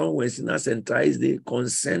 my son, when sinners entice thee,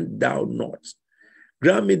 consent thou not.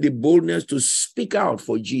 Grant me the boldness to speak out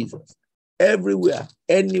for Jesus everywhere,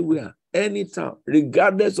 anywhere, anytime,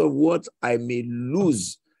 regardless of what I may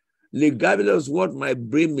lose, regardless of what my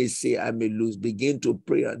brain may say I may lose. Begin to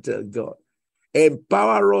pray and tell God.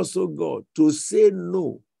 Empower us, oh God, to say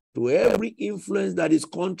no to every influence that is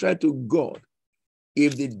contrary to God.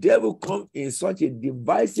 If the devil comes in such a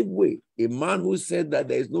divisive way, a man who said that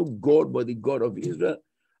there is no God but the God of Israel,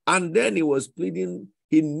 and then he was pleading,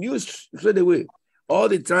 he knew straight away, all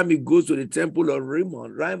the time he goes to the temple of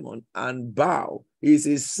Rimmon and bow, it's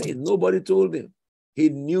his sin. Nobody told him. He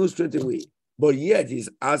knew straight away, but yet he's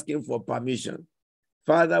asking for permission.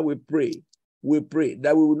 Father, we pray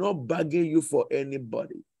that we will not bargain you for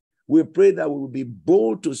anybody. We pray that we will be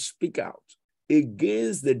bold to speak out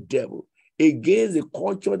against the devil, against the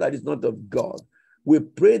culture that is not of God. We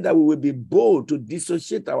pray that we will be bold to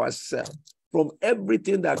dissociate ourselves from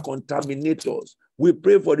everything that contaminates us. We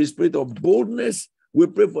pray for the spirit of boldness. We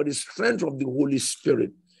pray for the strength of the Holy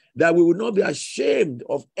Spirit, that we will not be ashamed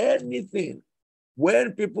of anything.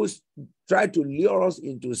 When people try to lure us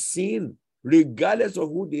into sin, regardless of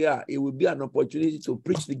who they are, it will be an opportunity to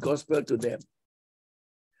preach the gospel to them.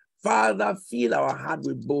 Father, fill our heart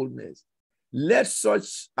with boldness. Let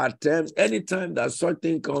such attempts, anytime that such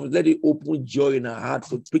thing comes, let it open joy in our heart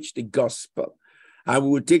to preach the gospel. And we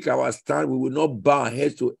will take our stand. We will not bow our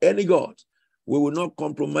heads to any God. We will not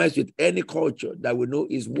compromise with any culture that we know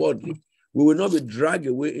is worldly. We will not be dragged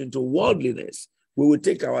away into worldliness. We will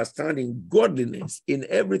take our stand in godliness in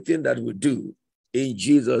everything that we do. In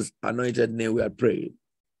Jesus' anointed name we are praying.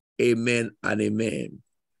 Amen and amen.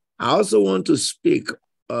 I also want to speak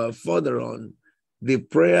further on the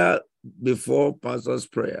prayer before Pastor's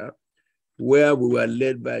prayer, where we were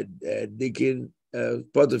led by Deacon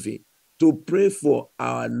Potterfield to pray for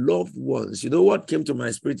our loved ones. You know what came to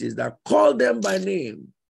my spirit is that call them by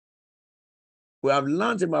name. We have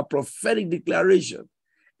learned about prophetic declaration.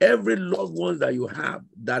 Every loved ones that you have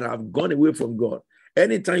that have gone away from God,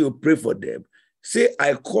 anytime you pray for them, say,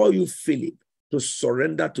 I call you, Philip, to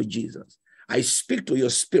surrender to Jesus. I speak to your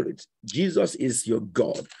spirit. Jesus is your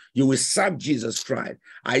God. You will serve Jesus Christ.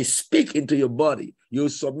 I speak into your body. You will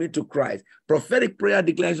submit to Christ. Prophetic prayer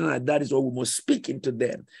declaration like that is what we must speak into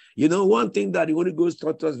them. You know, one thing that the Holy Ghost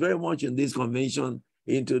taught us very much in this convention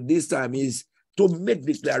into this time is to make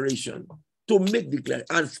declaration,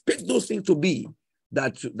 and speak those things to be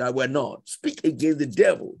that were not. Speak against the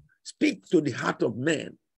devil. Speak to the heart of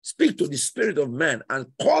man. Speak to the spirit of man and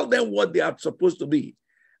call them what they are supposed to be,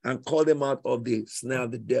 and call them out of the snare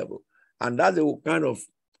of the devil. And that's the kind of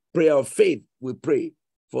prayer of faith we pray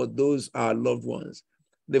for those our loved ones.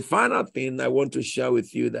 The final thing I want to share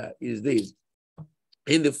with you that is this.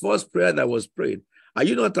 In the first prayer that was prayed, are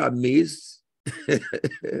you not amazed?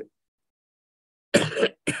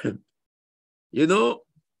 You know,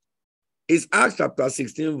 it's Acts chapter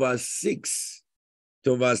 16, verse 6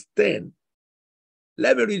 to verse 10.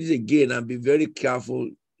 Let me read it again and be very careful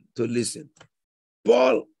to listen.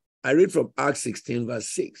 Paul, I read from Acts 16, verse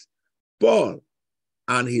 6. Paul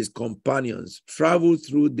and his companions traveled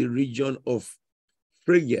through the region of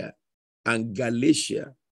Phrygia and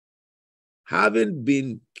Galatia, having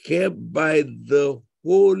been kept by the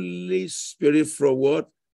Holy Spirit for what?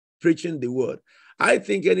 Preaching the word. I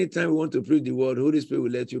think anytime we want to preach the word, Holy Spirit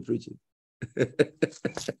will let you preach it.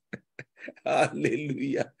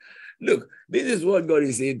 Hallelujah. Look, this is what God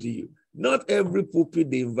is saying to you. Not every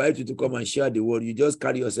pulpit they invite you to come and share the word. You just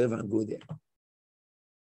carry yourself and go there.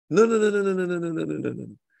 No.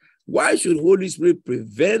 Why should Holy Spirit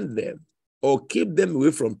prevent them or keep them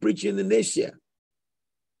away from preaching in Asia?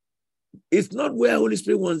 It's not where Holy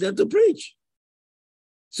Spirit wants them to preach.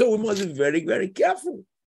 So we must be very, very careful.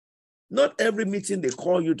 Not every meeting they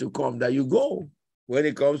call you to come that you go. When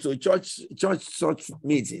it comes to church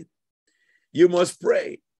meeting, you must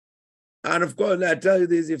pray. And of course, I tell you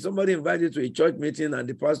this, if somebody invites you to a church meeting and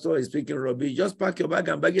the pastor is speaking rubbish, just pack your bag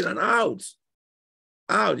and bag it and out.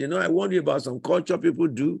 Out. You know, I warned you about some culture people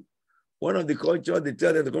do. One of the culture, they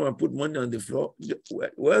tell them to come and put money on the floor.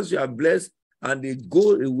 Once you are blessed and they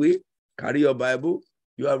go away, carry your Bible,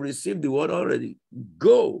 you have received the word already.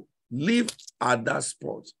 Go, live at that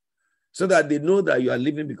spot so that they know that you are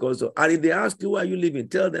living because of, and if they ask you why you living,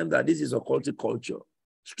 tell them that this is occultic culture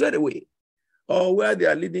straight away. Or where they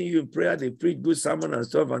are leading you in prayer, they preach good sermon and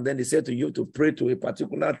stuff, and then they say to you to pray to a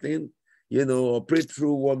particular thing, you know, or pray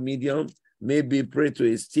through one medium, maybe pray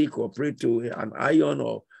to a stick, or pray to an iron,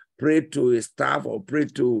 or pray to a staff, or pray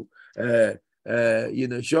to,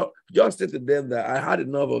 just say to them that I had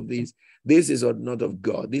enough of this. This is not of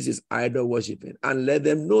God. This is idol worshiping, and let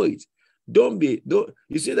them know it. Don't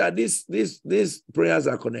you see that these prayers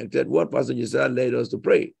are connected. What Pastor Gisela led us to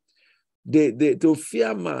pray. To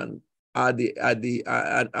fear man and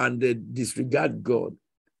they disregard God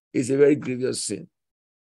is a very grievous sin.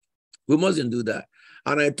 We mustn't do that.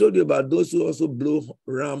 And I told you about those who also blow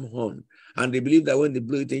ram horn, and they believe that when they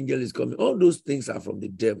blow it, angel is coming. All those things are from the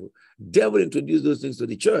devil. Devil introduced those things to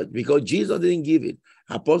the church because Jesus didn't give it.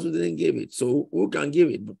 Apostles didn't give it. So who can give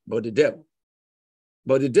it but the devil?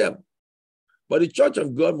 But the devil. But the church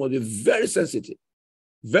of God must be very sensitive.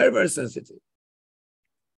 Very, very sensitive.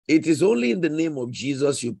 It is only in the name of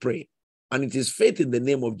Jesus you pray. And it is faith in the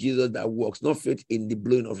name of Jesus that works, not faith in the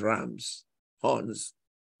blowing of rams, horns,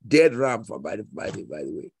 dead ram, by the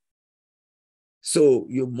way. So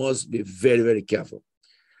you must be very, very careful.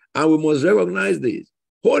 And we must recognize this.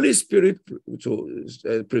 Holy Spirit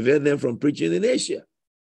to prevent them from preaching in Asia.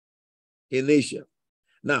 In Asia.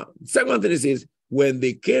 Now, second thing is, when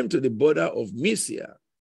they came to the border of Mysia,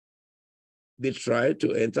 they tried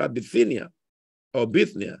to enter Bithynia. But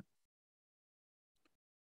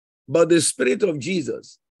the Spirit of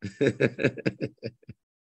Jesus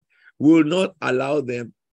will not allow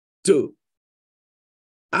them to.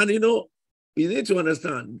 And you need to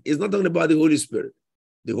understand, it's not talking about the Holy Spirit.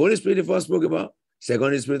 The Holy Spirit he first spoke about,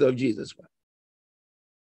 second is Spirit of Jesus Christ.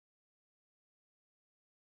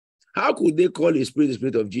 How could they call his Spirit the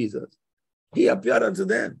Spirit of Jesus? He appeared unto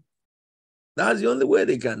them. That's the only way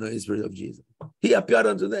they can know the Spirit of Jesus. He appeared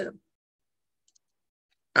unto them.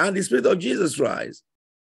 And the Spirit of Jesus Christ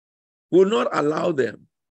will not allow them.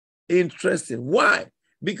 Interesting. Why?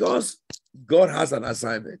 Because God has an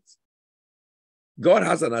assignment. God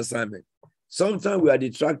has an assignment. Sometimes we are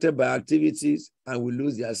distracted by activities and we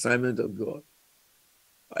lose the assignment of God.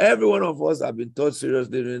 Every one of us have been taught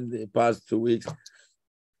seriously during the past 2 weeks,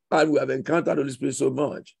 and we have encountered the Holy Spirit so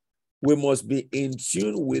much. We must be in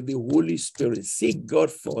tune with the Holy Spirit. Seek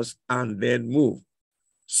God first and then move.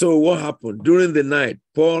 So what happened? During the night,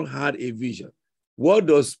 Paul had a vision. What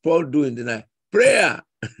does Paul do in the night? Prayer.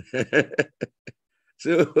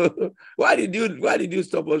 So why did you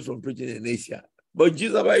stop us from preaching in Asia? But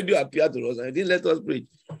Jesus, why did you appear to us and he didn't let us preach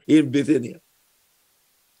in Bithynia?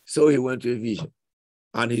 So he went to a vision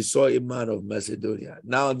and he saw a man of Macedonia.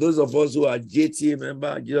 Now, those of us who are JT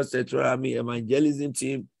member, Jesus Central Army evangelism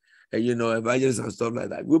team, evangelists and stuff like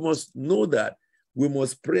that, we must know that we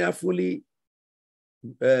must prayerfully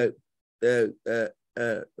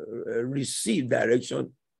receive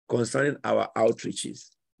direction concerning our outreaches.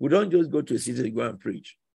 We don't just go to a city to go and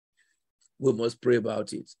preach. We must pray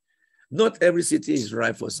about it. Not every city is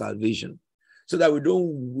right for salvation, so that we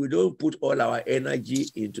don't put all our energy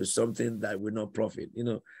into something that will not profit.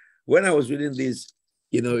 When I was reading this,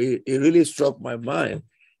 it really struck my mind.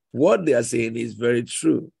 What they are saying is very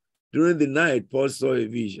true. During the night, Paul saw a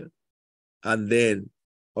vision, and then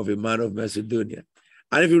of a man of Macedonia.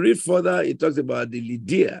 And if you read further, it talks about the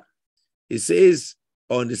Lydia. It says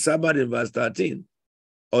on the Sabbath in verse 13,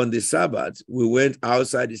 on the Sabbath, we went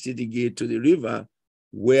outside the city gate to the river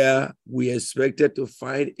where we expected to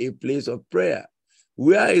find a place of prayer.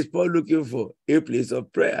 Where is Paul looking for? A place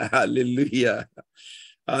of prayer. Hallelujah.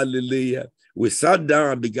 Hallelujah. We sat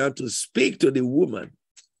down and began to speak to the woman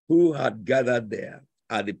who had gathered there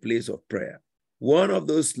at the place of prayer. One of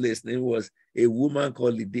those listening was a woman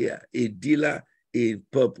called Lydia, a dealer in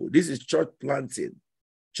purple. This is church planting.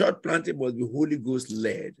 Church planting must be Holy Ghost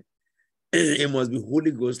led. It must be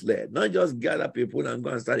Holy Ghost led. Not just gather people and go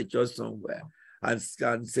and start a church somewhere and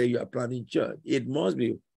say you are planting church. It must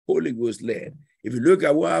be Holy Ghost led. If you look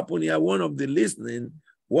at what happened here,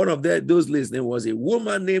 those listening was a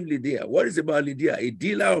woman named Lydia. What is about Lydia? A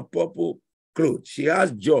dealer of purple clothes. She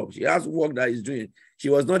has jobs. She has work that is doing. She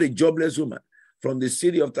was not a jobless woman from the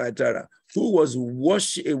city of Thyatira who was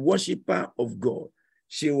a worshiper of God.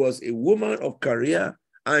 She was a woman of career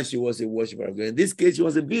and she was a worshiper of God. In this case, she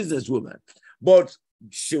was a businesswoman, but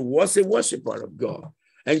she was a worshiper of God.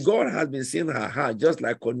 And God has been seeing her heart, just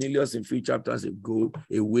like Cornelius in 3 chapters ago,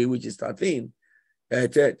 away, which is 13,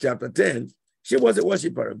 chapter 10. She was a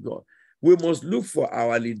worshiper of God. We must look for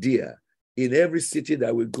our Lydia in every city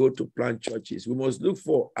that we go to plant churches. We must look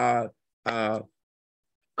for our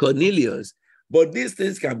Cornelius. But these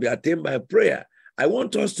things can be attained by prayer. I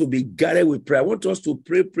want us to be guided with prayer. I want us to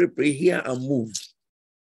pray here and move.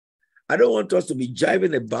 I don't want us to be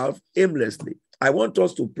jiving about aimlessly. I want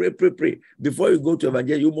us to pray. Before you go to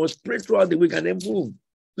evangelism, you must pray throughout the week and then move,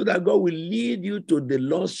 so that God will lead you to the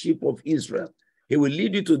lost sheep of Israel. He will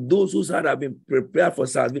lead you to those whose heart have been prepared for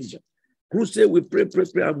salvation. Crusade, we pray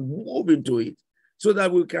and move into it, so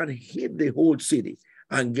that we can hit the whole city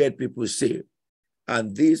and get people saved.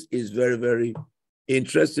 And this is very, very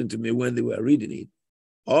interesting to me when they were reading it.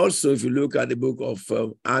 Also, if you look at the book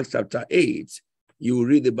of Acts chapter 8, you will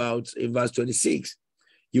read about, in verse 26,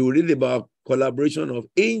 you will read about collaboration of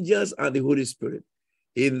angels and the Holy Spirit.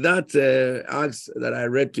 In that Acts that I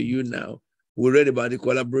read to you now, we read about the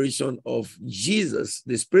collaboration of Jesus,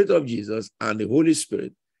 the Spirit of Jesus, and the Holy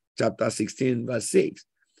Spirit, chapter 16, verse 6.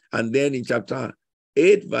 And then in chapter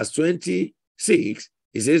 8, verse 26,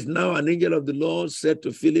 it says, now an angel of the Lord said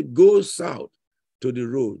to Philip, go south to the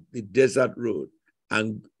road, the desert road,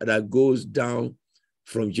 and that goes down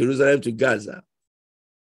from Jerusalem to Gaza.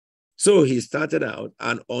 So he started out,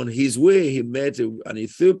 and on his way, he met an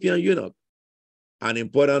Ethiopian eunuch, an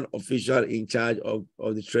important official in charge of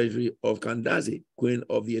the treasury of Candace, queen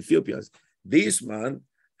of the Ethiopians. This man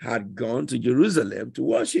had gone to Jerusalem to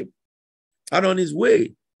worship. And on his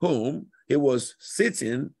way home, he was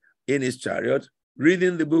sitting in his chariot,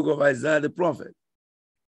 reading the book of Isaiah the prophet.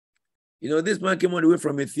 You know, this man came all the way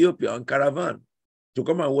from Ethiopia on caravan to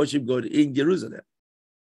come and worship God in Jerusalem.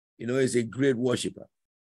 You know, he's a great worshiper.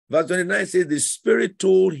 Verse 29 says, the Spirit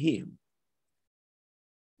told him.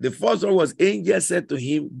 The first one was, angel said to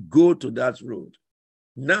him, go to that road.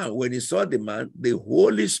 Now, when he saw the man, the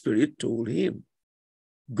Holy Spirit told him,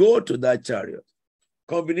 go to that chariot.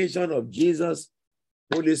 Combination of Jesus,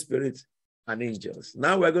 Holy Spirit, and angels.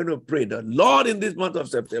 Now we're going to pray that, Lord, in this month of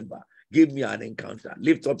September, give me an encounter.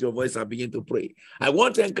 Lift up your voice and begin to pray. I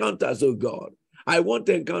want encounters, oh God. I want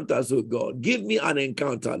encounters, oh God. Give me an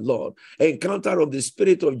encounter, Lord. Encounter of the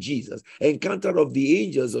Spirit of Jesus. Encounter of the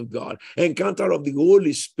angels of God. Encounter of the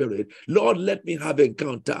Holy Spirit. Lord, let me have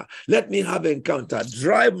encounter. Let me have encounter.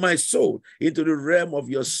 Drive my soul into the realm of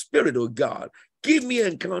your Spirit, oh God. Give me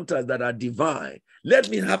encounters that are divine. Let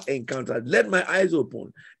me have encounters. Let my eyes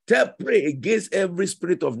open. Pray against every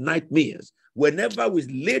spirit of nightmares. Whenever we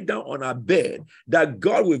lay down on our bed, that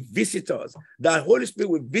God will visit us, that Holy Spirit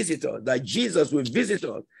will visit us, that Jesus will visit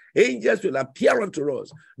us, angels will appear unto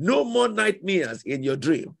us. No more nightmares in your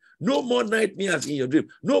dream. No more nightmares in your dream.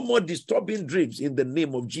 No more disturbing dreams in the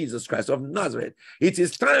name of Jesus Christ of Nazareth. It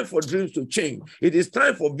is time for dreams to change. It is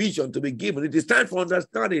time for vision to be given. It is time for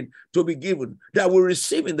understanding to be given that we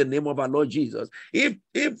receive in the name of our Lord Jesus. If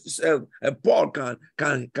Paul can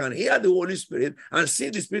hear the Holy Spirit and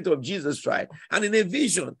see the Spirit of Jesus Christ, and in a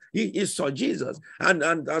vision he saw Jesus,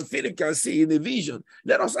 and Philip can see in a vision.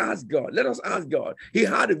 Let us ask God. Let us ask God. He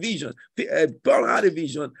had a vision. Paul had a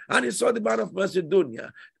vision, and he saw the man of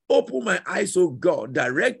Macedonia. Open my eyes, oh God.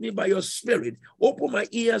 Direct me by your Spirit. Open my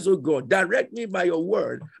ears, oh God. Direct me by your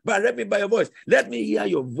word. Direct me by your voice. Let me hear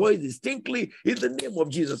your voice distinctly in the name of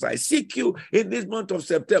Jesus. I seek you in this month of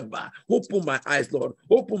September. Open my eyes, Lord.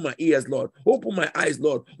 Open my ears, Lord. Open my eyes,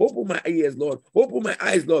 Lord. Open my ears, Lord. Open my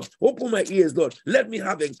eyes, Lord. Open my ears, Lord. Let me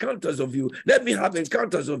have encounters of you. Let me have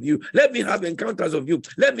encounters of you. Let me have encounters of you.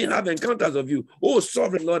 Let me have encounters of you. Oh,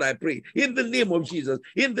 sovereign Lord, I pray in the name of Jesus.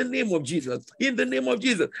 In the name of Jesus. In the name of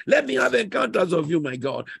Jesus. Let me have encounters of you, my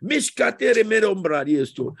God. Lord,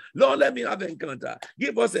 let me have encounters.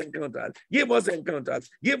 Give us encounters. Give us encounters.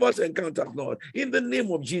 Give us encounters, Lord. In the name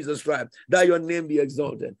of Jesus Christ, that your name be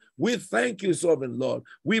exalted. We thank you, sovereign Lord.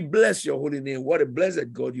 We bless your holy name. What a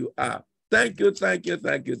blessed God you are. Thank you, thank you,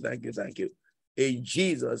 thank you, thank you, thank you. In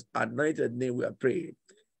Jesus' anointed name we are praying.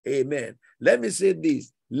 Amen. Let me say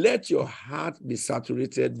this. Let your heart be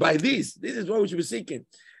saturated by this. This is what we should be seeking.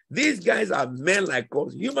 These guys are men like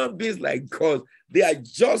us, human beings like us. They are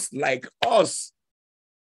just like us.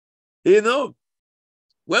 You know,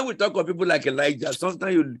 when we talk of people like Elijah,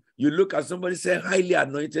 sometimes you look at somebody say highly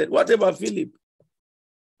anointed. What about Philip?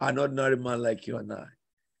 An ordinary man like you and I.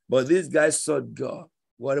 But these guys sought God.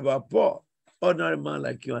 What about Paul? Ordinary man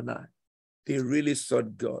like you and I. They really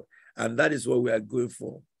sought God. And that is what we are going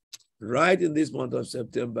for. Right in this month of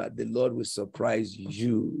September, the Lord will surprise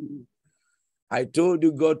you. I told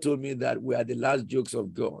you, God told me that we are the last jokes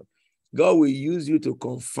of God. God will use you to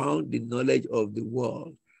confound the knowledge of the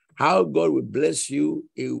world. How God will bless you,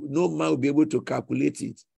 no man will be able to calculate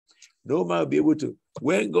it. No man will be able to.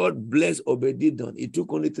 When God blessed Obed-Edom, it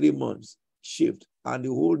took only 3 months shift, and the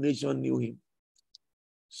whole nation knew him.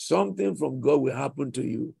 Something from God will happen to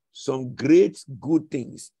you. Some great good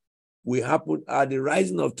things will happen. At the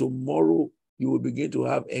rising of tomorrow, you will begin to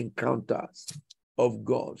have encounters of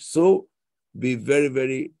God. So be very,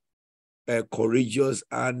 very courageous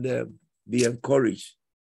and be encouraged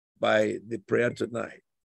by the prayer tonight.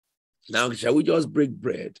 Now, shall we just break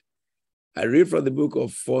bread? I read from the book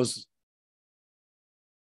of 1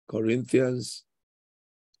 Corinthians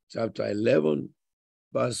chapter 11,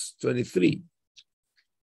 verse 23.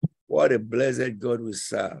 What a blessed God we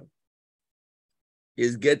serve.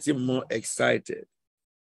 He's getting more excited.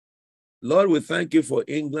 Lord, we thank you for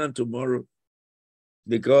England tomorrow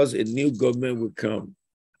because a new government will come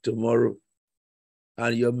tomorrow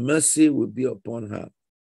and your mercy will be upon her.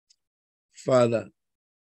 Father,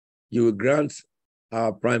 you will grant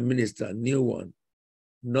our prime minister, new one,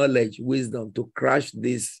 knowledge, wisdom to crash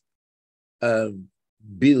these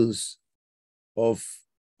bills of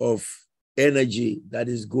energy that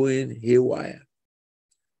is going haywire.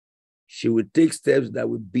 She will take steps that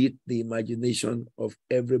will beat the imagination of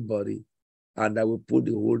everybody and that will put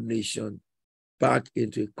the whole nation back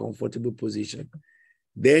into a comfortable position.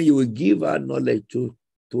 Then you will give her knowledge to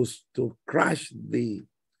crash the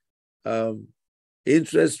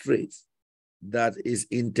interest rates that is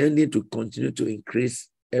intending to continue to increase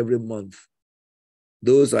every month.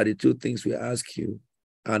 Those are the two things we ask you.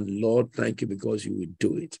 And Lord, thank you because you will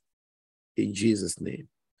do it. In Jesus' name.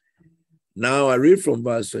 Now I read from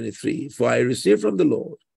verse 23. For I received from the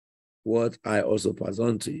Lord what I also pass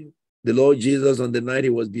on to you. The Lord Jesus, on the night he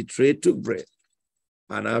was betrayed, took bread.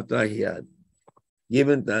 And after he had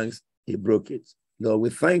given thanks, he broke it. Lord, we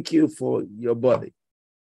thank you for your body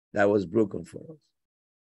that was broken for us.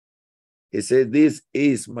 He said, this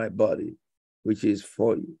is my body, which is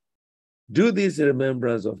for you. Do this in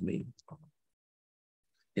remembrance of me.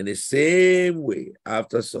 In the same way,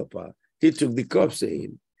 after supper, he took the cup,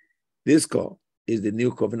 saying, this cup is the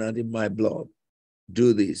new covenant in my blood.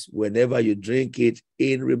 Do this whenever you drink it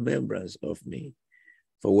in remembrance of me.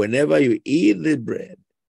 For whenever you eat this bread,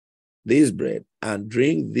 and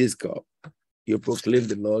drink this cup, you proclaim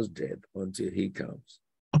the Lord's death until he comes.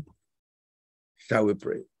 Shall we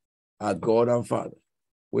pray? Our God and Father,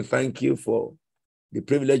 we thank you for the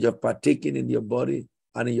privilege of partaking in your body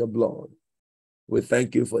and in your blood. We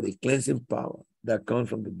thank you for the cleansing power that comes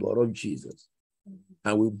from the blood of Jesus.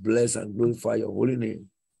 And we bless and glorify your holy name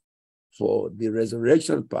for the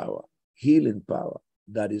resurrection power, healing power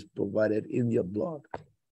that is provided in your blood.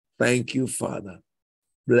 Thank you, Father.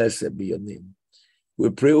 Blessed be your name. We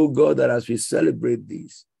pray, oh God, that as we celebrate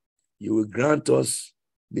this, you will grant us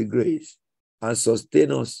the grace and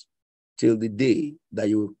sustain us till the day that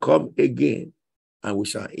you will come again and we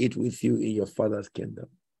shall eat with you in your Father's kingdom.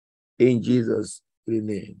 In Jesus'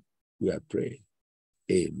 name, we are praying.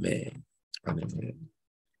 Amen and amen.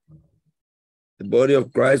 The body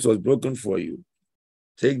of Christ was broken for you.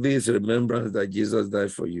 Take this remembrance that Jesus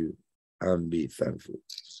died for you and be thankful.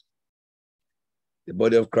 The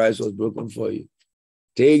body of Christ was broken for you.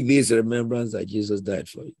 Take this remembrance that Jesus died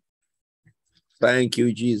for you. Thank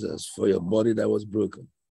you, Jesus, for your body that was broken.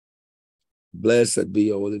 Blessed be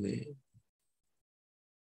your holy name.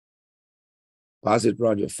 Pass it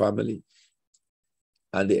around your family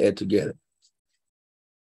and the air together.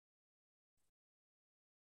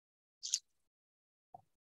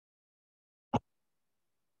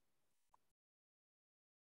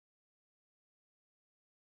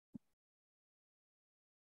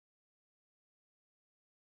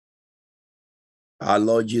 Our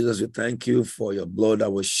Lord Jesus, we thank you for your blood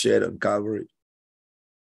that was shed on Calvary.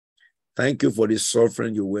 Thank you for the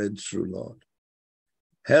suffering you went through, Lord.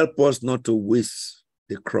 Help us not to waste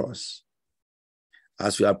the cross.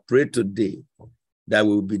 As we have prayed today, that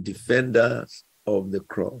we will be defenders of the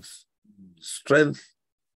cross. Strength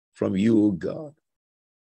from you, O God,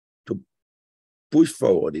 to push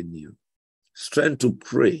forward in you. Strength to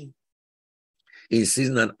pray in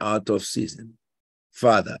season and out of season.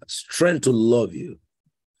 Father, strength to love you.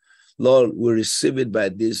 Lord, we receive it by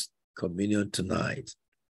this communion tonight.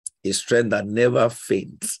 A strength that never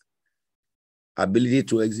faints. Ability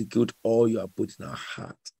to execute all you have put in our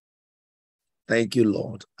heart. Thank you,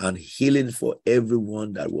 Lord. And healing for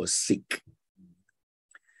everyone that was sick.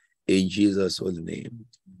 In Jesus' holy name.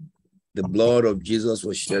 The blood of Jesus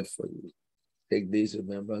was shed for you. Take this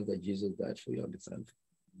remembrance that Jesus died for you on the cross.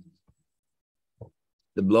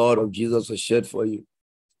 The blood of Jesus was shed for you.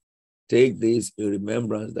 Take this in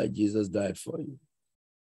remembrance that Jesus died for you.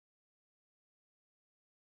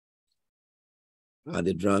 And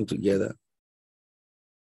they drank together.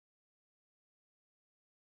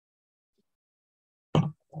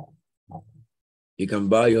 You can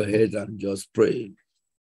bow your head and just pray.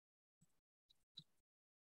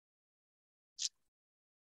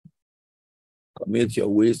 Commit your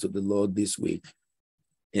ways to the Lord this week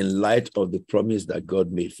in light of the promise that God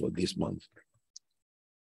made for this month.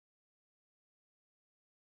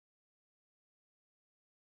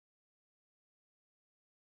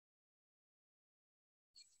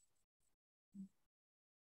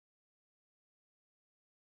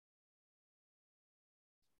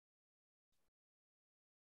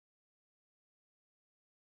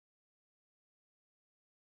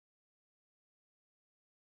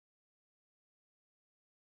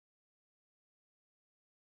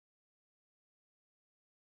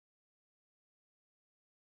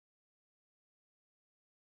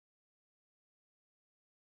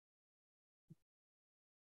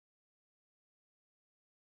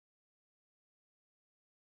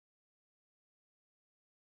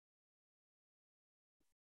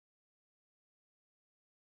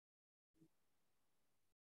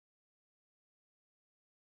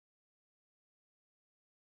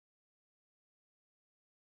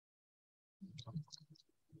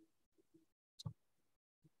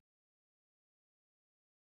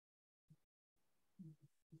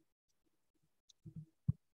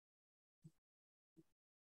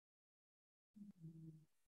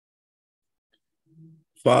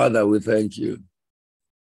 Father, we thank you.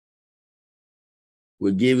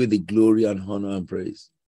 We give you the glory and honor and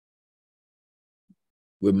praise.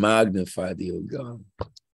 We magnify thee, O God.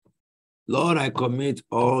 Lord, I commit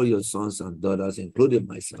all your sons and daughters, including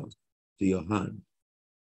myself, to your hand.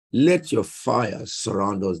 Let your fire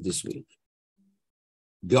surround us this week.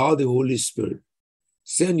 God, the Holy Spirit,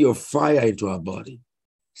 send your fire into our body.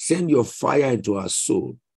 Send your fire into our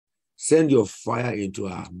soul. Send your fire into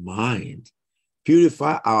our mind.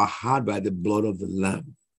 Purify our heart by the blood of the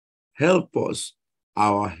Lamb. Help us,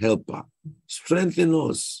 our helper. Strengthen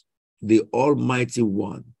us, the Almighty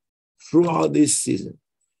One. Throughout this season,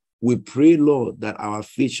 we pray, Lord, that our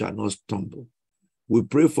feet shall not stumble. We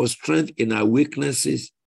pray for strength in our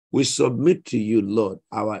weaknesses. We submit to you, Lord,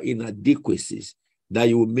 our inadequacies, that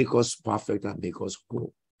you will make us perfect and make us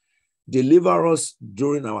whole. Deliver us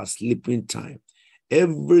during our sleeping time.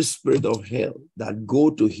 Every spirit of hell that go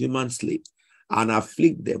to human sleep and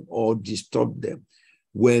afflict them or disturb them,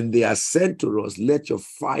 when they are sent to us, let your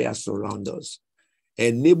fire surround us.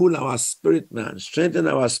 Enable our spirit man, strengthen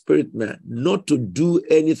our spirit man, not to do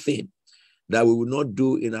anything that we will not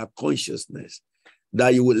do in our consciousness,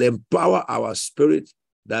 that you will empower our spirit,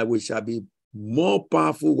 that we shall be more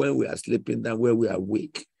powerful when we are sleeping than when we are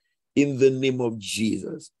awake, in the name of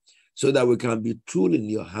Jesus, so that we can be truly in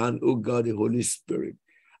your hand, O God, the Holy Spirit,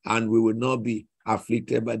 and we will not be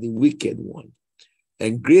afflicted by the wicked one.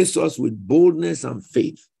 And grace us with boldness and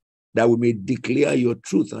faith, that we may declare your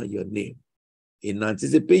truth and your name. In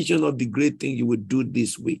anticipation of the great thing you will do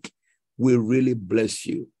this week, we really bless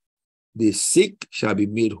you. The sick shall be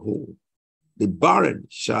made whole. The barren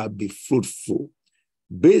shall be fruitful.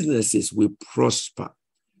 Businesses will prosper.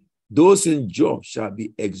 Those in job shall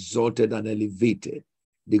be exalted and elevated.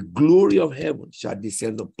 The glory of heaven shall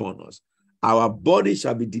descend upon us. Our body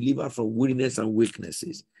shall be delivered from weariness and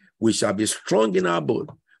weaknesses. We shall be strong in our body.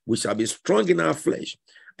 We shall be strong in our flesh.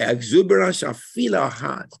 Exuberance shall fill our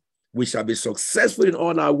hearts. We shall be successful in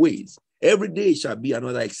all our ways. Every day shall be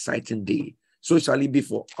another exciting day. So shall it be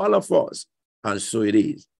for all of us. And so it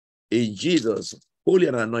is. In Jesus' holy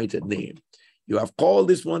and anointed name, you have called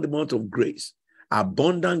this one the month of grace.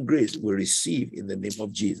 Abundant grace we receive in the name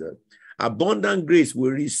of Jesus. Abundant grace we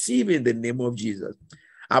receive in the name of Jesus.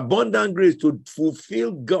 Abundant grace to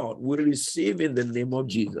fulfill God we receive in the name of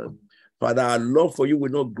Jesus. Father, our love for you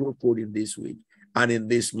will not grow cold in this week and in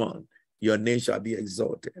this month. Your name shall be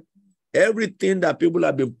exalted. Everything that people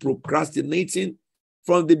have been procrastinating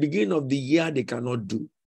from the beginning of the year, they cannot do,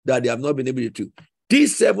 that they have not been able to do.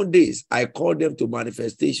 These 7 days, I call them to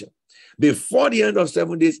manifestation. Before the end of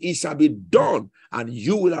 7 days, it shall be done, and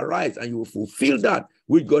you will arise and you will fulfill that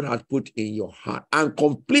which God has put in your heart and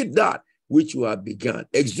complete that which you have begun.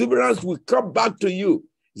 Exuberance will come back to you.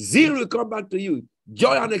 Zeal will come back to you.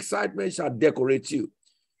 Joy and excitement shall decorate you.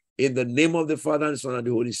 In the name of the Father and Son and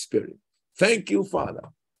the Holy Spirit. Thank you, Father,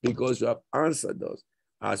 because you have answered us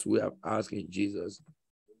as we have asked in Jesus'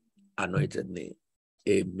 anointed name.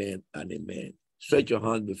 Amen and amen. Stretch your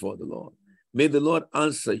hand before the Lord. May the Lord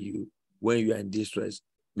answer you when you are in distress.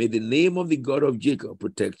 May the name of the God of Jacob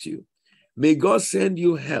protect you. May God send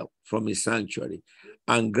you help from his sanctuary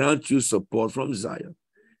and grant you support from Zion.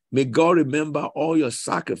 May God remember all your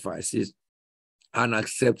sacrifices and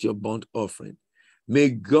accept your burnt offering. May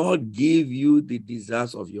God give you the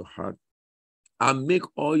desires of your heart and make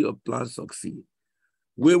all your plans succeed.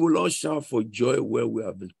 We will all shout for joy where we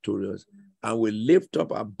are victorious, and we lift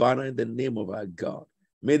up our banner in the name of our God.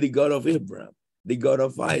 May the God of Abraham, the God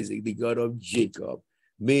of Isaac, the God of Jacob,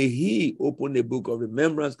 may he open the book of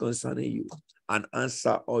remembrance concerning you and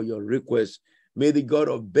answer all your requests. May the God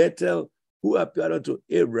of Bethel, who appeared unto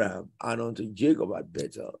Abraham and unto Jacob at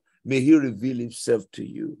Bethel, may he reveal himself to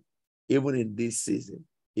you, even in this season.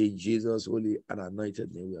 In Jesus' holy and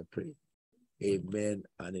anointed name we are praying. Amen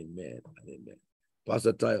and amen and amen.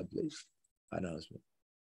 Pastor Tayo, please. Announcement.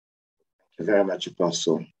 Thank you very much,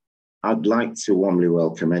 Apostle. I'd like to warmly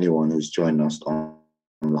welcome anyone who's joined us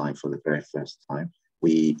online for the very first time.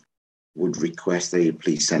 We would request that you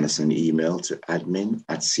please send us an email to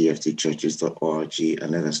admin@cftchurches.org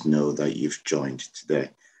and let us know that you've joined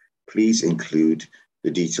today. Please include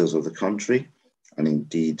the details of the country and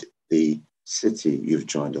indeed the city you've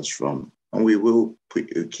joined us from. And we will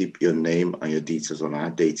keep your name and your details on our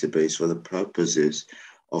database for the purposes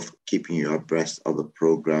of keeping you abreast of the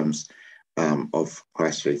programs of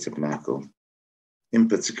Christ Faith Tabernacle. In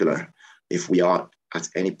particular, if we are at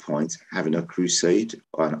any point having a crusade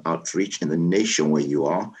or an outreach in the nation where you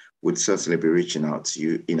are, would certainly be reaching out to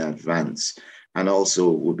you in advance. And also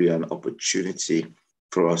would be an opportunity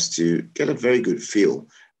for us to get a very good feel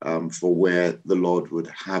for where the Lord would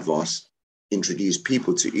have us introduce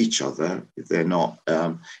people to each other if they're not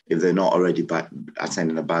already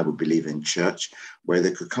attending a Bible-believing church, where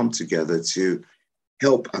they could come together to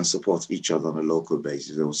help and support each other on a local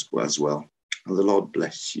basis as well. And the Lord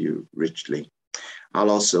bless you richly. I'll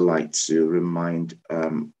also like to remind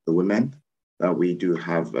the women that we do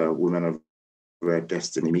have a Women of Rare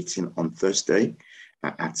Destiny meeting on Thursday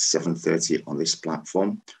at 7:30 on this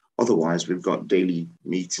platform. Otherwise, we've got daily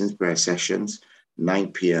meetings, prayer sessions,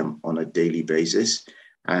 9 p.m. on a daily basis.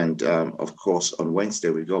 And of course, on Wednesday,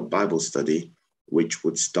 we've got Bible study, which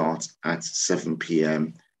would start at 7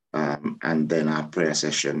 p.m. And then our prayer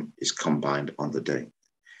session is combined on the day.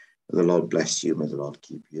 The Lord bless you. May the Lord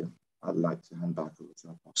keep you. I'd like to hand back over to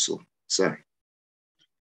Apostle. Sir.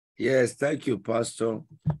 Yes, thank you, Pastor.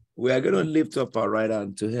 We are going to lift up our right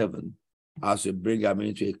hand to heaven as we bring our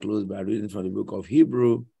meeting to a close by reading from the book of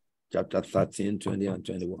Hebrews, chapter 13, 20 and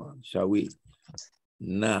 21. Shall we?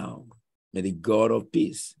 Now, may the God of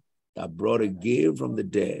peace that brought again from the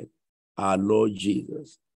dead our Lord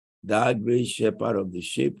Jesus, that great shepherd of the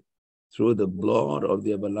sheep, through the blood of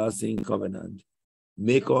the everlasting covenant,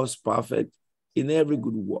 make us perfect in every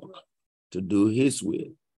good work to do his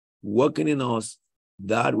will, working in us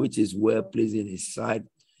that which is well-pleasing in his sight,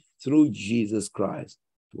 through Jesus Christ,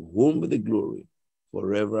 to whom be the glory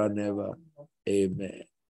forever and ever. Amen.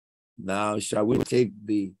 Now, shall we take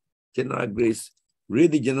the general grace,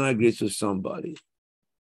 read the general grace to somebody.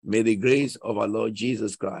 May the grace of our Lord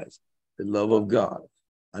Jesus Christ, the love of God,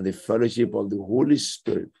 and the fellowship of the Holy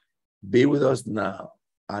Spirit be with us now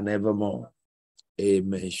and evermore.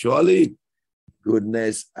 Amen. Surely,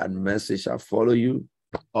 goodness and mercy shall follow you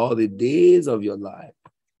all the days of your life,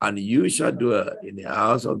 and you shall dwell in the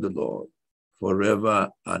house of the Lord forever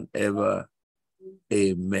and ever.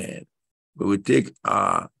 Amen. We will take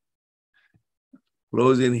our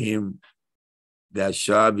closing hymn, There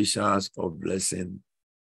Shall Be Showers of Blessing.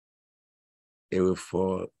 It will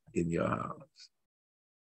fall in your house.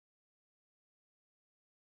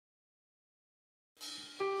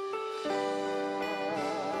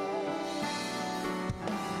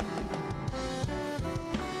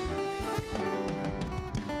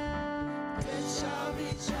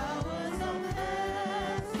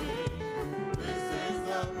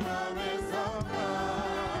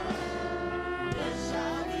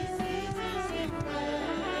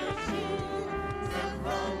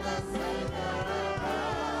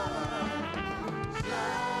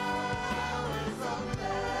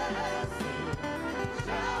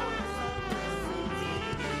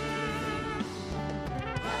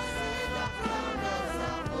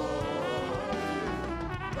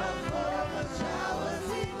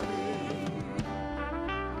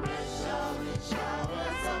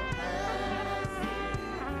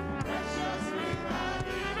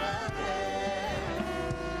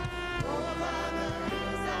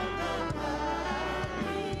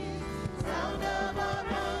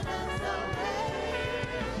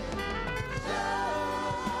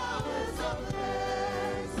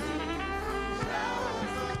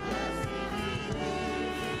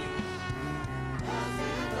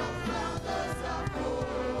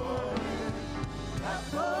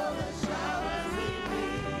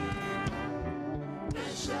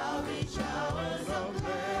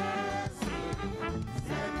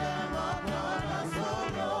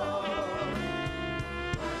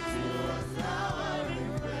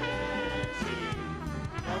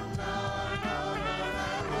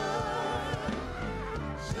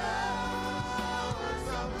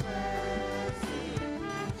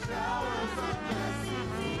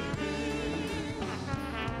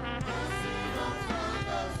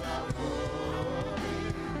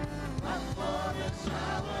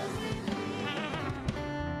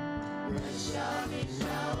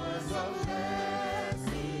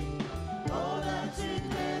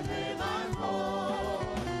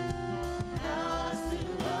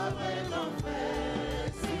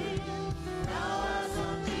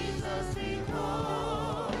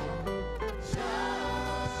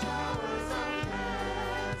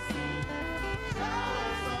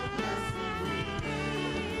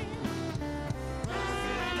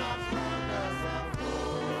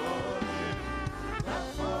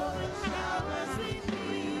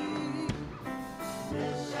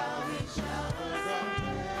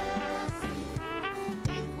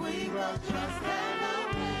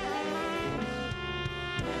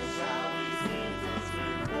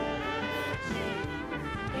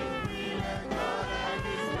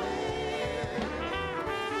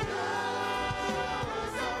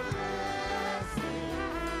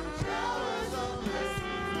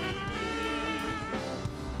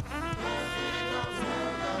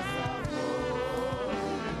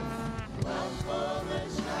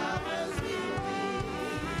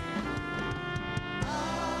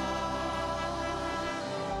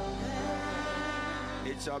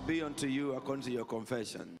 It shall be unto you according to your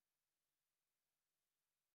confession.